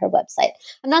brings into her website.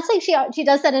 I'm not saying she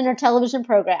does that in her television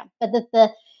program, but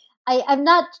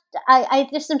I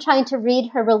just am trying to read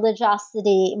her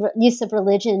religiosity, use of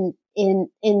religion in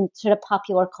sort of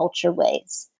popular culture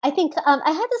ways. I think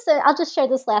I had this, I'll just share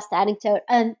this last anecdote.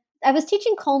 I was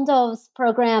teaching Kondo's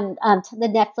program, the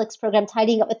Netflix program,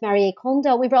 Tidying Up with Marie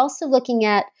Kondo. We were also looking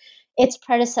at its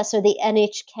predecessor, the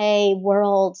NHK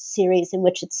World series, in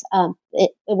which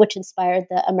which inspired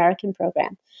the American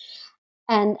program.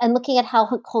 And looking at how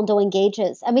Kondo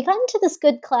engages. And we got into this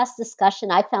good class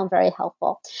discussion I found very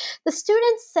helpful. The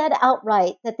students said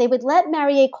outright that they would let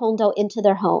Marie Kondo into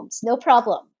their homes, no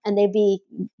problem. And they'd be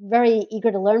very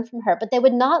eager to learn from her, but they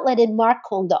would not let in Mark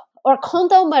Kondo or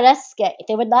Kondo Maresuke.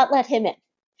 They would not let him in.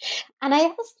 And I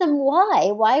asked them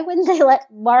why. Why wouldn't they let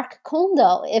Mark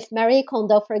Kondo? If Marie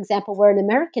Kondo, for example, were an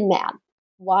American man,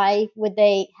 why would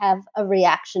they have a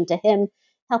reaction to him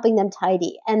helping them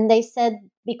tidy? And they said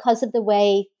because of the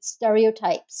way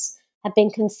stereotypes have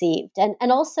been conceived. And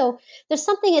also there's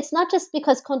something, it's not just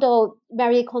because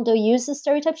Marie Kondo uses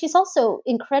stereotypes, she's also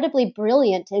incredibly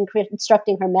brilliant in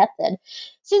constructing her method.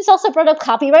 Students also brought up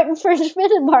copyright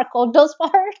infringement in Mark Kondo's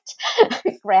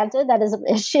part. Granted, that is an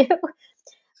issue.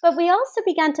 But we also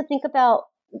began to think about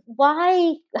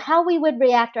how we would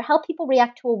react, or how people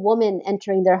react to a woman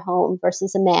entering their home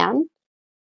versus a man.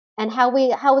 And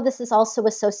how this is also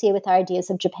associated with our ideas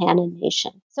of Japan and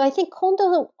nation. So I think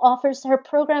Kondo her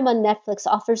program on Netflix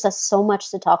offers us so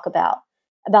much to talk about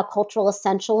cultural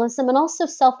essentialism and also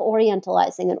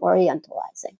self-orientalizing and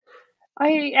orientalizing.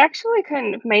 I actually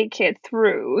couldn't make it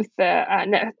through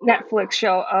the Netflix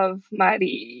show of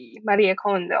Marie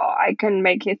Kondo. I couldn't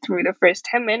make it through the first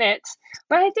 10 minutes,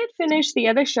 but I did finish the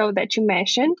other show that you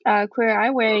mentioned, Queer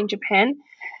Eyewear in Japan.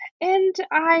 And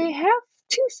I have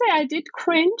to say I did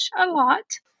cringe a lot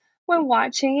when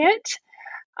watching it.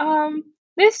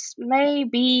 this may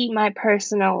be my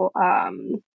personal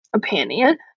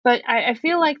opinion, but I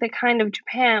feel like the kind of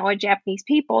Japan or Japanese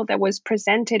people that was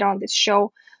presented on this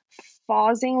show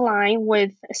falls in line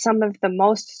with some of the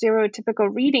most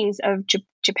stereotypical readings of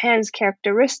Japan's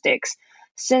characteristics,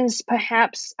 since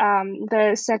perhaps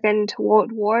the Second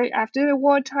World War, after the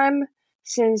wartime,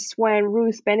 since when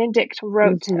Ruth Benedict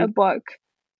wrote a book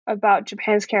about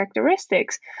Japan's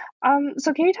characteristics.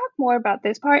 So can you talk more about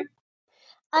this part?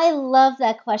 I love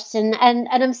that question. And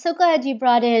I'm so glad you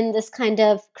brought in this kind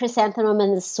of chrysanthemum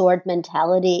and the sword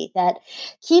mentality that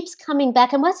keeps coming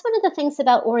back. And what's one of the things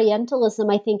about Orientalism,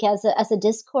 I think, as a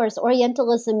discourse,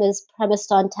 Orientalism is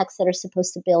premised on texts that are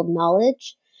supposed to build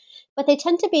knowledge, but they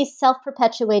tend to be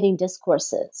self-perpetuating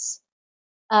discourses.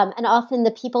 And often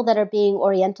the people that are being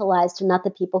Orientalized are not the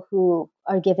people who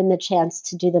are given the chance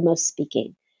to do the most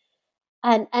speaking.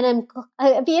 And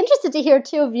I'd be interested to hear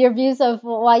too of your views of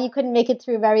why you couldn't make it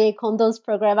through Marie Kondo's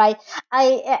program.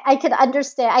 I could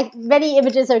understand. Many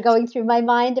images are going through my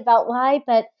mind about why,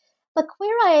 but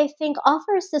Queer Eye, I think,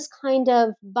 offers this kind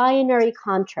of binary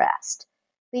contrast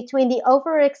between the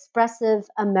overexpressive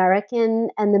American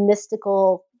and the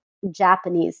mystical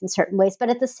Japanese in certain ways.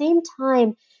 But at the same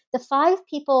time, the 5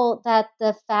 people that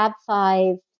the Fab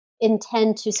Five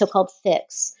intend to so-called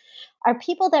fix are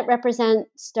people that represent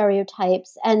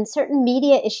stereotypes and certain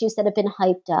media issues that have been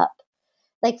hyped up.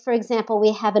 Like, for example,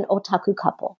 we have an otaku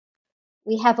couple.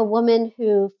 We have a woman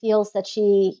who feels that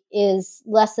she is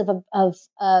less of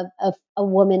a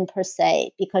woman per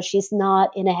se because she's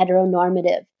not in a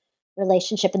heteronormative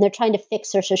relationship, and they're trying to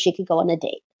fix her so she could go on a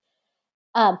date.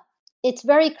 It's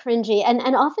very cringy, and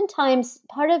oftentimes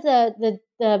part of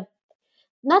the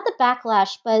not the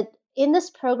backlash, but in this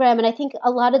program, and I think a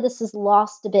lot of this is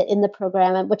lost a bit in the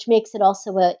program, which makes it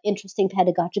also an interesting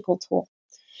pedagogical tool,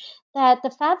 that the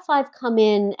Fab Five come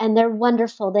in and they're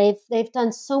wonderful. They've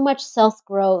done so much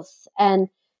self-growth and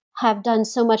have done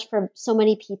so much for so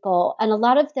many people. And a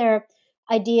lot of their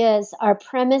ideas are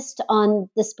premised on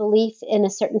this belief in a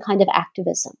certain kind of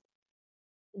activism,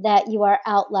 that you are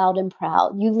out loud and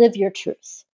proud. You live your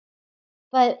truth.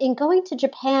 But in going to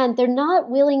Japan, they're not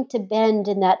willing to bend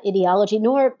in that ideology,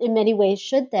 nor in many ways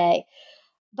should they.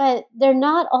 But they're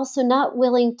also not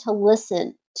willing to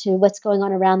listen to what's going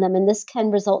on around them. And this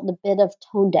can result in a bit of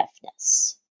tone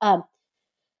deafness. For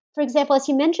example, as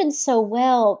you mentioned so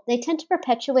well, they tend to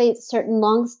perpetuate certain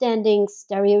longstanding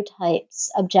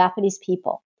stereotypes of Japanese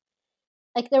people.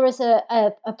 Like there was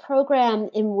a program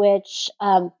in which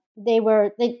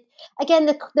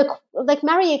like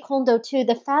Marie Kondo too,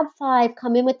 the Fab Five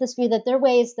come in with this view that their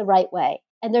way is the right way,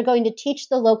 and they're going to teach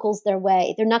the locals their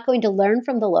way. They're not going to learn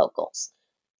from the locals.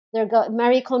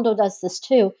 Marie Kondo does this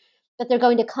too, but they're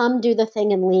going to come, do the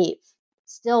thing, and leave,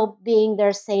 still being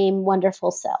their same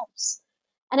wonderful selves.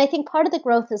 And I think part of the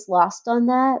growth is lost on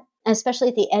that, especially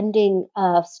at the ending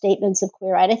statements of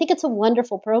Queer Eye. And I think it's a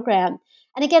wonderful program.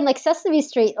 And again, like Sesame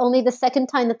Street, only the second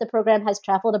time that the program has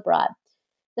traveled abroad.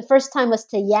 The first time was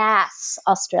to Yass,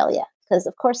 Australia, because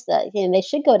of course they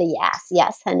should go to Yass.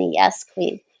 Yes, honey. Yes,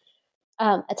 queen.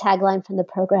 A tagline from the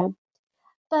program.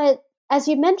 But as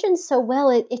you mentioned so well,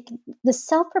 the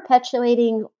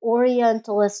self-perpetuating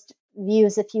Orientalist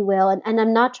views, if you will, and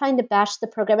I'm not trying to bash the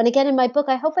program. And again, in my book,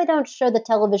 I hope I don't show the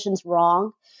television's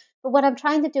wrong. But what I'm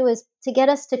trying to do is to get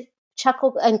us to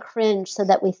chuckle and cringe so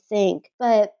that we think.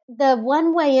 But the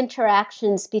one-way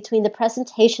interactions between the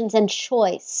presentations and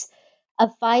choice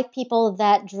of 5 people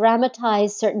that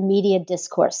dramatize certain media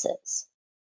discourses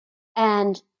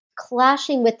and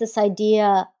clashing with this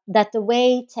idea that the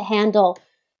way to handle,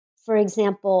 for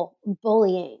example,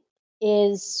 bullying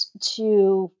is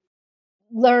to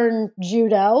learn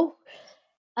judo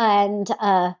and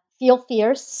feel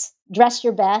fierce, dress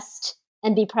your best,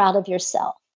 and be proud of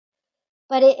yourself.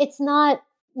 But it's not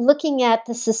looking at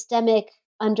the systemic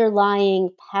underlying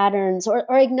patterns or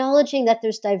acknowledging that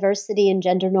there's diversity in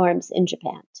gender norms in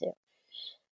Japan too.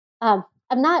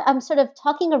 I'm sort of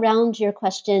talking around your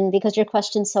question because your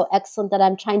question's so excellent that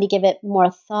I'm trying to give it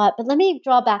more thought. But let me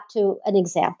draw back to an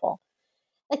example.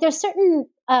 Like there's certain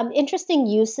interesting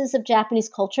uses of Japanese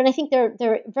culture, and I think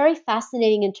they're very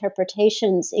fascinating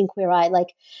interpretations in Queer Eye.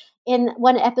 Like in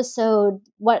one episode,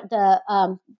 one of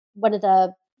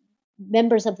the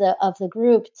members of the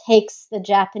group takes the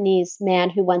Japanese man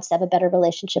who wants to have a better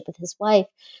relationship with his wife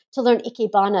to learn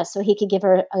ikebana so he could give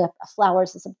her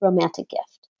flowers as a romantic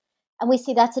gift. And we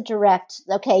see that's a direct,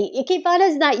 okay, ikebana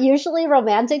is not usually a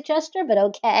romantic gesture, but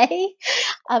okay.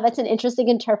 That's an interesting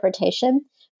interpretation.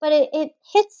 But it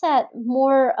hits at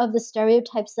more of the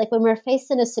stereotypes, like when we're faced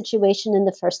in a situation in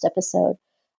the first episode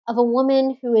of a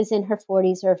woman who is in her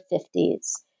 40s or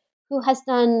 50s, who has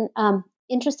done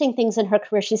interesting things in her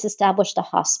career. She's established a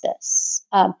hospice.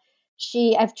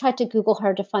 I've tried to Google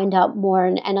her to find out more,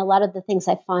 and a lot of the things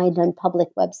I find on public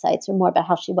websites are more about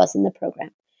how she was in the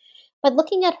program. But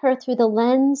looking at her through the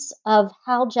lens of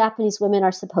how Japanese women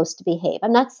are supposed to behave.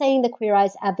 I'm not saying that Queer Eye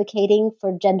is advocating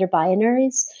for gender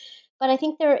binaries, but I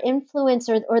think their influence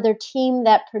or their team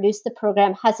that produced the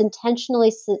program has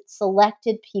intentionally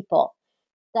selected people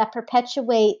that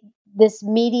perpetuate this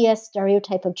media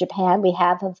stereotype of Japan we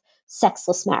have of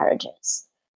sexless marriages,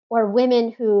 or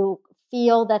women who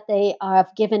feel that they have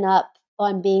given up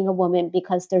on being a woman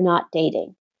because they're not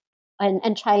dating,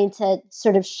 and trying to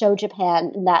sort of show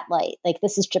Japan in that light. Like,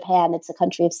 this is Japan, it's a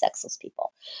country of sexless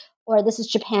people. Or this is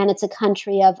Japan, it's a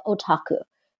country of otaku.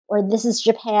 Or this is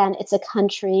Japan, it's a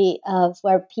country of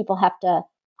where people have to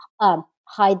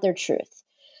hide their truth.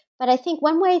 But I think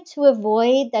one way to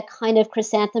avoid that kind of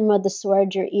chrysanthemum of the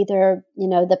sword, you're either,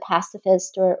 the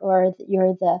pacifist or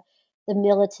you're the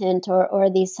militant or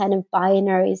these kind of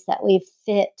binaries that we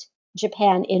fit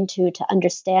Japan into to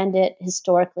understand it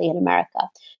historically in America,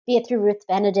 be it through Ruth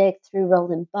Benedict, through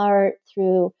Roland Barthes,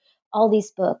 through all these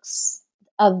books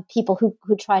of people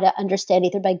who try to understand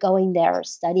either by going there or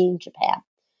studying Japan.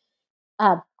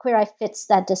 Queer Eye fits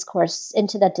that discourse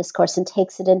into that discourse and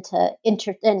takes it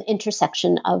into an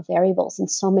intersection of variables in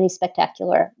so many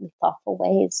spectacular and thoughtful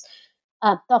ways.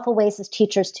 Thoughtful ways as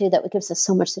teachers, too, that gives us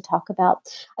so much to talk about.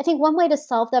 I think one way to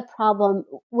solve that problem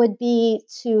would be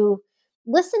to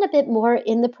listen a bit more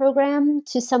in the program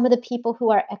to some of the people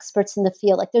who are experts in the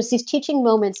field. Like, there's these teaching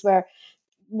moments where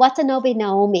Watanabe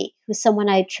Naomi, who's someone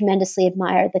I tremendously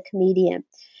admire, the comedian,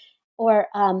 or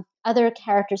other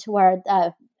characters who are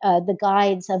the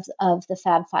guides of the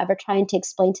Fab Five, are trying to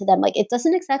explain to them, like, it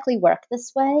doesn't exactly work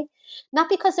this way. Not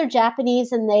because they're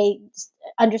Japanese and they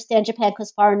understand Japan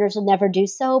because foreigners will never do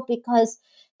so, because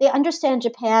they understand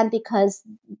Japan because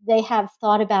they have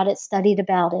thought about it, studied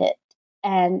about it,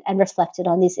 and reflected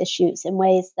on these issues in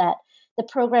ways that the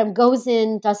program goes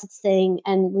in, does its thing,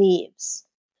 and leaves.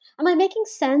 Am I making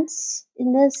sense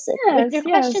in this? Your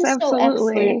question's so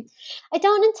excellent. I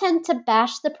don't intend to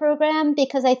bash the program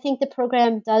because I think the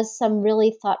program does some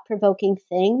really thought-provoking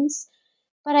things.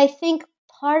 But I think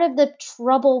part of the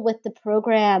trouble with the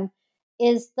program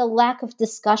is the lack of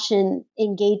discussion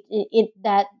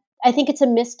that I think it's a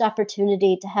missed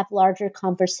opportunity to have larger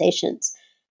conversations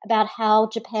about how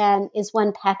Japan is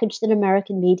one packaged in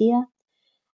American media,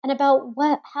 and about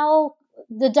how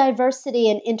the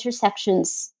diversity and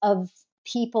intersections of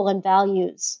people and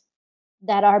values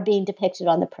that are being depicted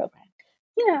on the program.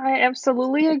 Yeah, I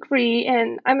absolutely agree.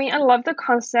 And I mean, I love the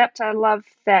concept. I love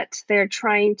that they're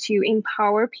trying to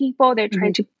empower people. They're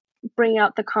trying to bring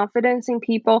out the confidence in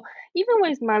people. Even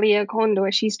with Maria Kondo,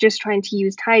 she's just trying to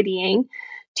use tidying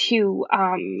to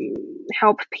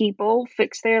help people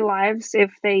fix their lives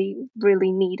if they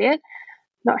really need it.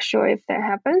 Not sure if that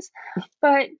happens,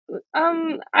 but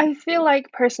I feel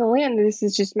like personally, and this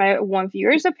is just my one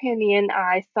viewer's opinion,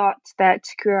 I thought that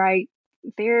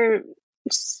their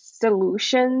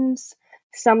solutions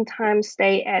sometimes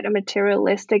stay at a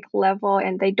materialistic level,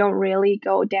 and they don't really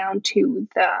go down to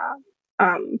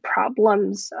the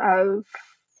problems of,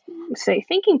 say,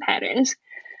 thinking patterns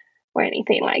or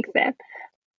anything like that.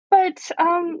 But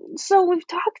so we've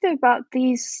talked about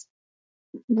these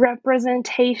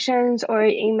representations, or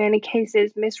in many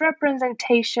cases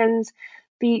misrepresentations.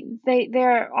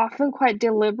 They're often quite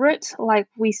deliberate, like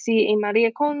we see in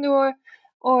Maria Kondo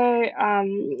or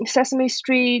Sesame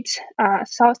Street,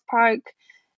 South Park.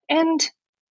 And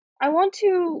I want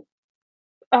to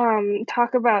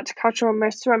talk about cultural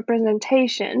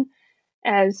misrepresentation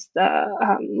as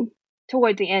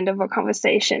toward the end of our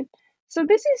conversation. So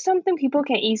this is something people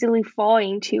can easily fall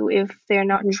into if they're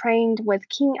not trained with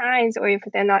keen eyes, or if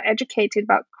they're not educated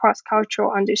about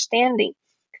cross-cultural understanding.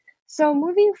 So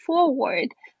moving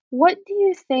forward, what do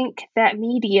you think that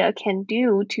media can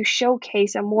do to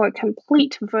showcase a more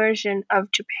complete version of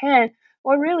Japan,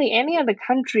 or really any other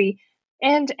country?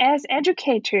 And as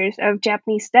educators of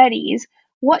Japanese studies,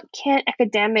 what can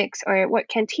academics or what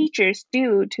can teachers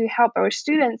do to help our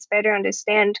students better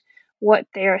understand what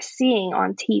they're seeing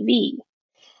on TV?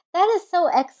 That is so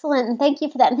excellent, and thank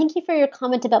you for that. And thank you for your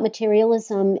comment about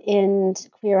materialism in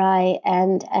Queer Eye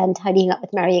and tidying up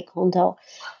with Maria Kondo.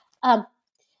 I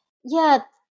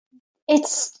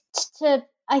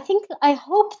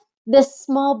hope this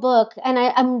small book, and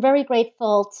I'm very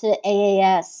grateful to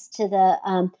AAS, to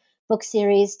the book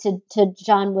series, to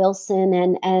John Wilson,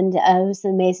 and who's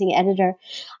an amazing editor.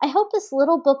 I hope this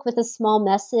little book with a small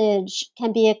message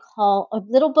can be a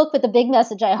little book with a big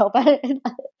message, I hope,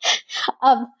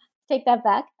 take that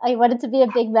back. I want it to be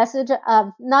a big message,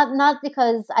 not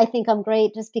because I think I'm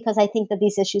great, just because I think that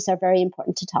these issues are very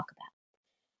important to talk about.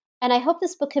 And I hope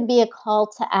this book can be a call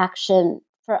to action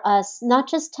for us, not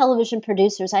just television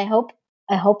producers. I hope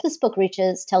this book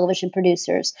reaches television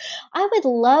producers. I would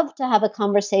love to have a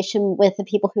conversation with the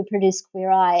people who produce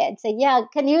Queer Eye and say, yeah,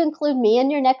 can you include me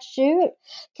in your next shoot?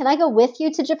 Can I go with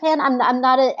you to Japan? I'm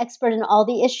not an expert in all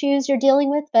the issues you're dealing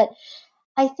with, but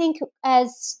I think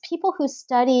as people who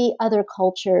study other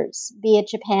cultures, be it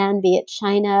Japan, be it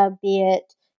China, be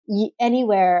it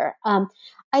anywhere,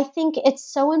 I think it's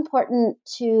so important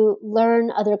to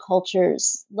learn other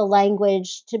cultures, the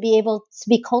language, to be able to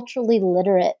be culturally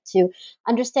literate, to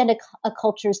understand a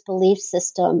culture's belief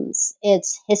systems,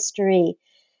 its history.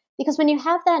 Because when you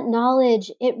have that knowledge,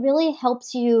 it really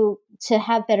helps you to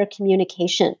have better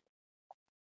communication,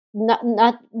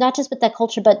 not just with that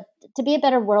culture, but to be a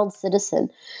better world citizen.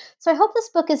 So I hope this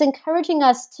book is encouraging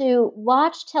us to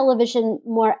watch television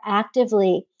more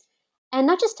actively, and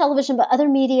not just television, but other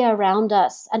media around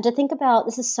us, and to think about,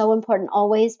 this is so important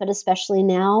always, but especially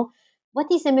now, what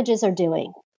these images are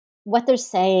doing, what they're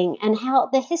saying, and how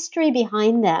the history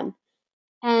behind them,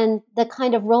 and the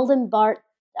kind of Roland Barthes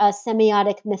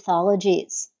semiotic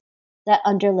mythologies that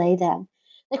underlay them.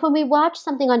 Like when we watch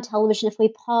something on television, if we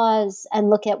pause and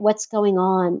look at what's going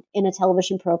on in a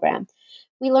television program,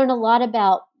 we learn a lot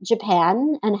about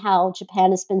Japan and how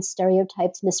Japan has been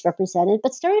stereotyped, misrepresented.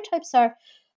 But stereotypes are,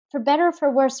 for better or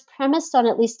for worse, premised on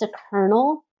at least a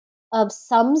kernel of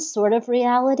some sort of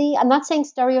reality. I'm not saying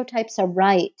stereotypes are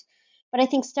right, but I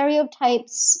think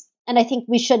stereotypes, and I think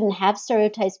we shouldn't have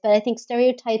stereotypes, but I think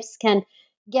stereotypes can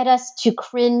get us to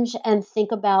cringe and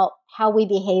think about how we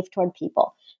behave toward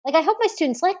people. Like I hope my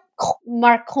students like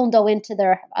Mark Kondo into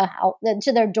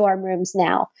their dorm rooms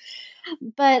now.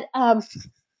 But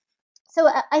so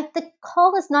the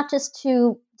call is not just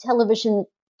to television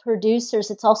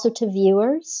producers, it's also to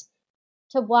viewers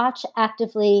to watch,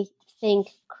 actively think,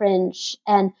 cringe.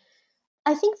 And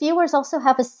I think viewers also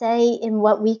have a say in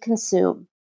what we consume.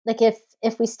 Like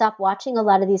if we stop watching a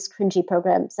lot of these cringy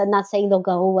programs, I'm not saying they'll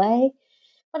go away,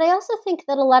 but I also think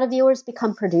that a lot of viewers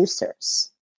become producers.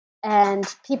 And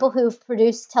people who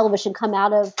produce television come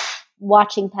out of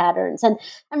watching patterns. And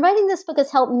writing this book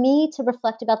has helped me to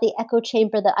reflect about the echo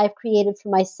chamber that I've created for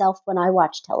myself when I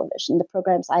watch television, the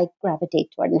programs I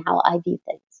gravitate toward and how I view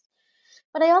things.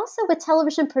 But I also, with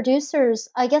television producers,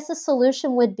 I guess a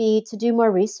solution would be to do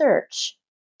more research,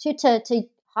 to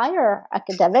hire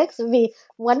academics. It would be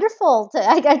wonderful.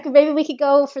 Maybe we could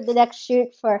go for the next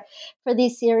shoot for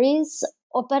these series.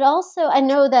 But also, I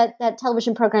know that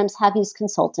television programs have used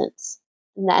consultants,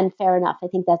 and fair enough. I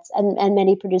think that's, and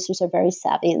many producers are very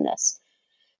savvy in this.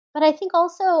 But I think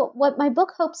also what my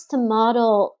book hopes to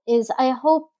model is, I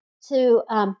hope to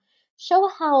show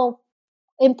how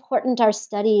important our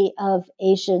study of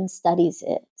Asian studies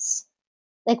is.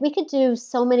 Like we could do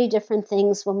so many different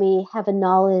things when we have a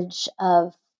knowledge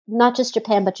of not just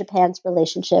Japan, but Japan's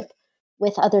relationship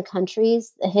with other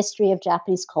countries, the history of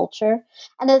Japanese culture.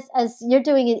 And as you're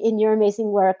doing in your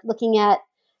amazing work, looking at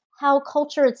how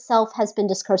culture itself has been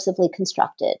discursively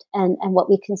constructed and what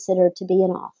we consider to be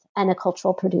an author and a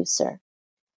cultural producer.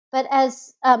 But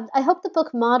as I hope the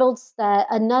book models that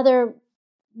another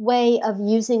way of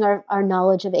using our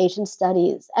knowledge of Asian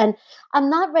studies. And I'm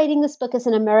not writing this book as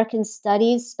an American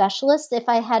studies specialist. If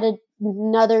I had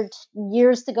another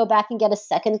years to go back and get a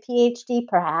second PhD,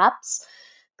 perhaps.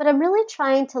 But I'm really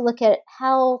trying to look at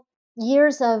how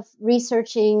years of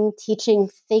researching, teaching,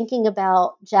 thinking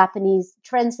about Japanese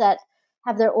trends that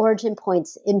have their origin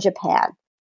points in Japan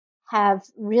have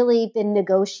really been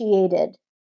negotiated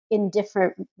in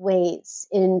different ways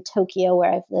in Tokyo,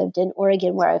 where I've lived, in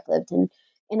Oregon, where I've lived,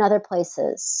 in other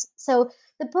places. So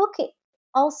the book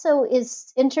also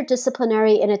is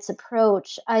interdisciplinary in its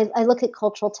approach. I look at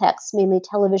cultural texts, mainly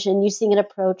television, using an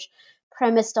approach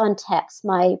premised on text,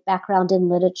 my background in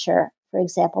literature, for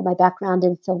example, my background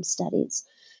in film studies.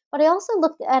 But I also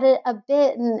looked at it a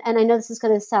bit, and I know this is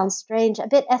going to sound strange, a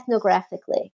bit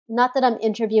ethnographically. Not that I'm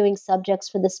interviewing subjects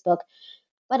for this book,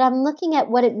 but I'm looking at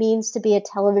what it means to be a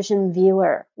television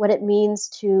viewer, what it means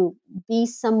to be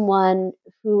someone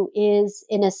who is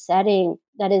in a setting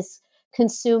that is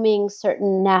consuming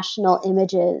certain national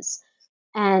images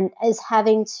and is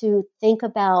having to think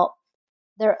about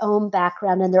their own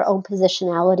background and their own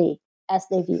positionality as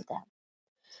they view them.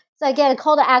 So again, a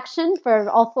call to action for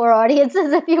all four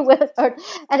audiences, if you will, or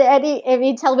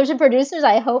any television producers.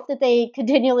 I hope that they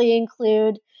continually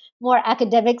include more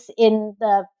academics in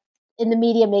the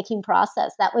media making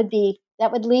process. That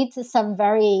would lead to some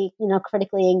very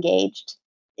critically engaged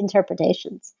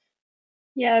interpretations.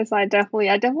 Yes, I definitely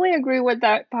agree with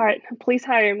that part. Please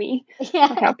hire me. I'll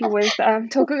Yeah. help you with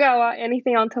Tokugawa,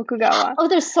 anything on Tokugawa. Oh,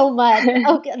 there's so much.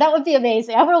 Oh, that would be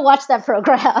amazing. I want to watch that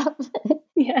program.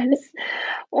 Yes.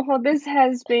 Well, this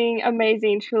has been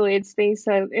amazing. Truly, it's been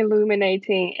so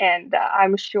illuminating, and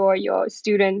I'm sure your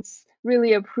students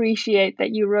really appreciate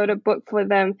that you wrote a book for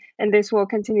them, and this will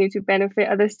continue to benefit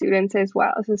other students as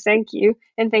well. So, thank you,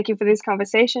 and thank you for this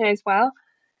conversation as well.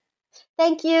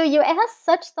 Thank you. You asked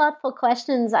such thoughtful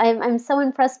questions. I'm so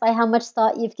impressed by how much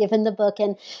thought you've given the book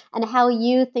and how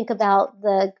you think about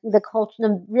the culture,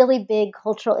 the really big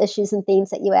cultural issues and themes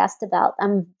that you asked about.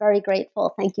 I'm very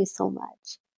grateful. Thank you so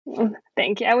much.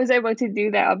 Thank you. I was able to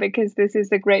do that because this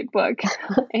is a great book,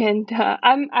 and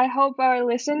I hope our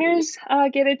listeners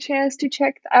get a chance to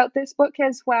check out this book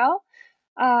as well.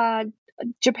 Uh,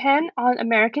 Japan on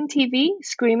American TV,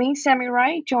 Screaming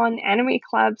Samurai join anime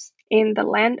clubs in the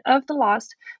Land of the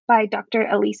Lost by Dr.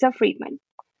 Elisa Friedman.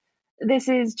 This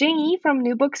is Jingyi from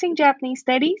New Books in Japanese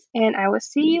Studies, and I will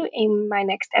see you in my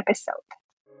next episode.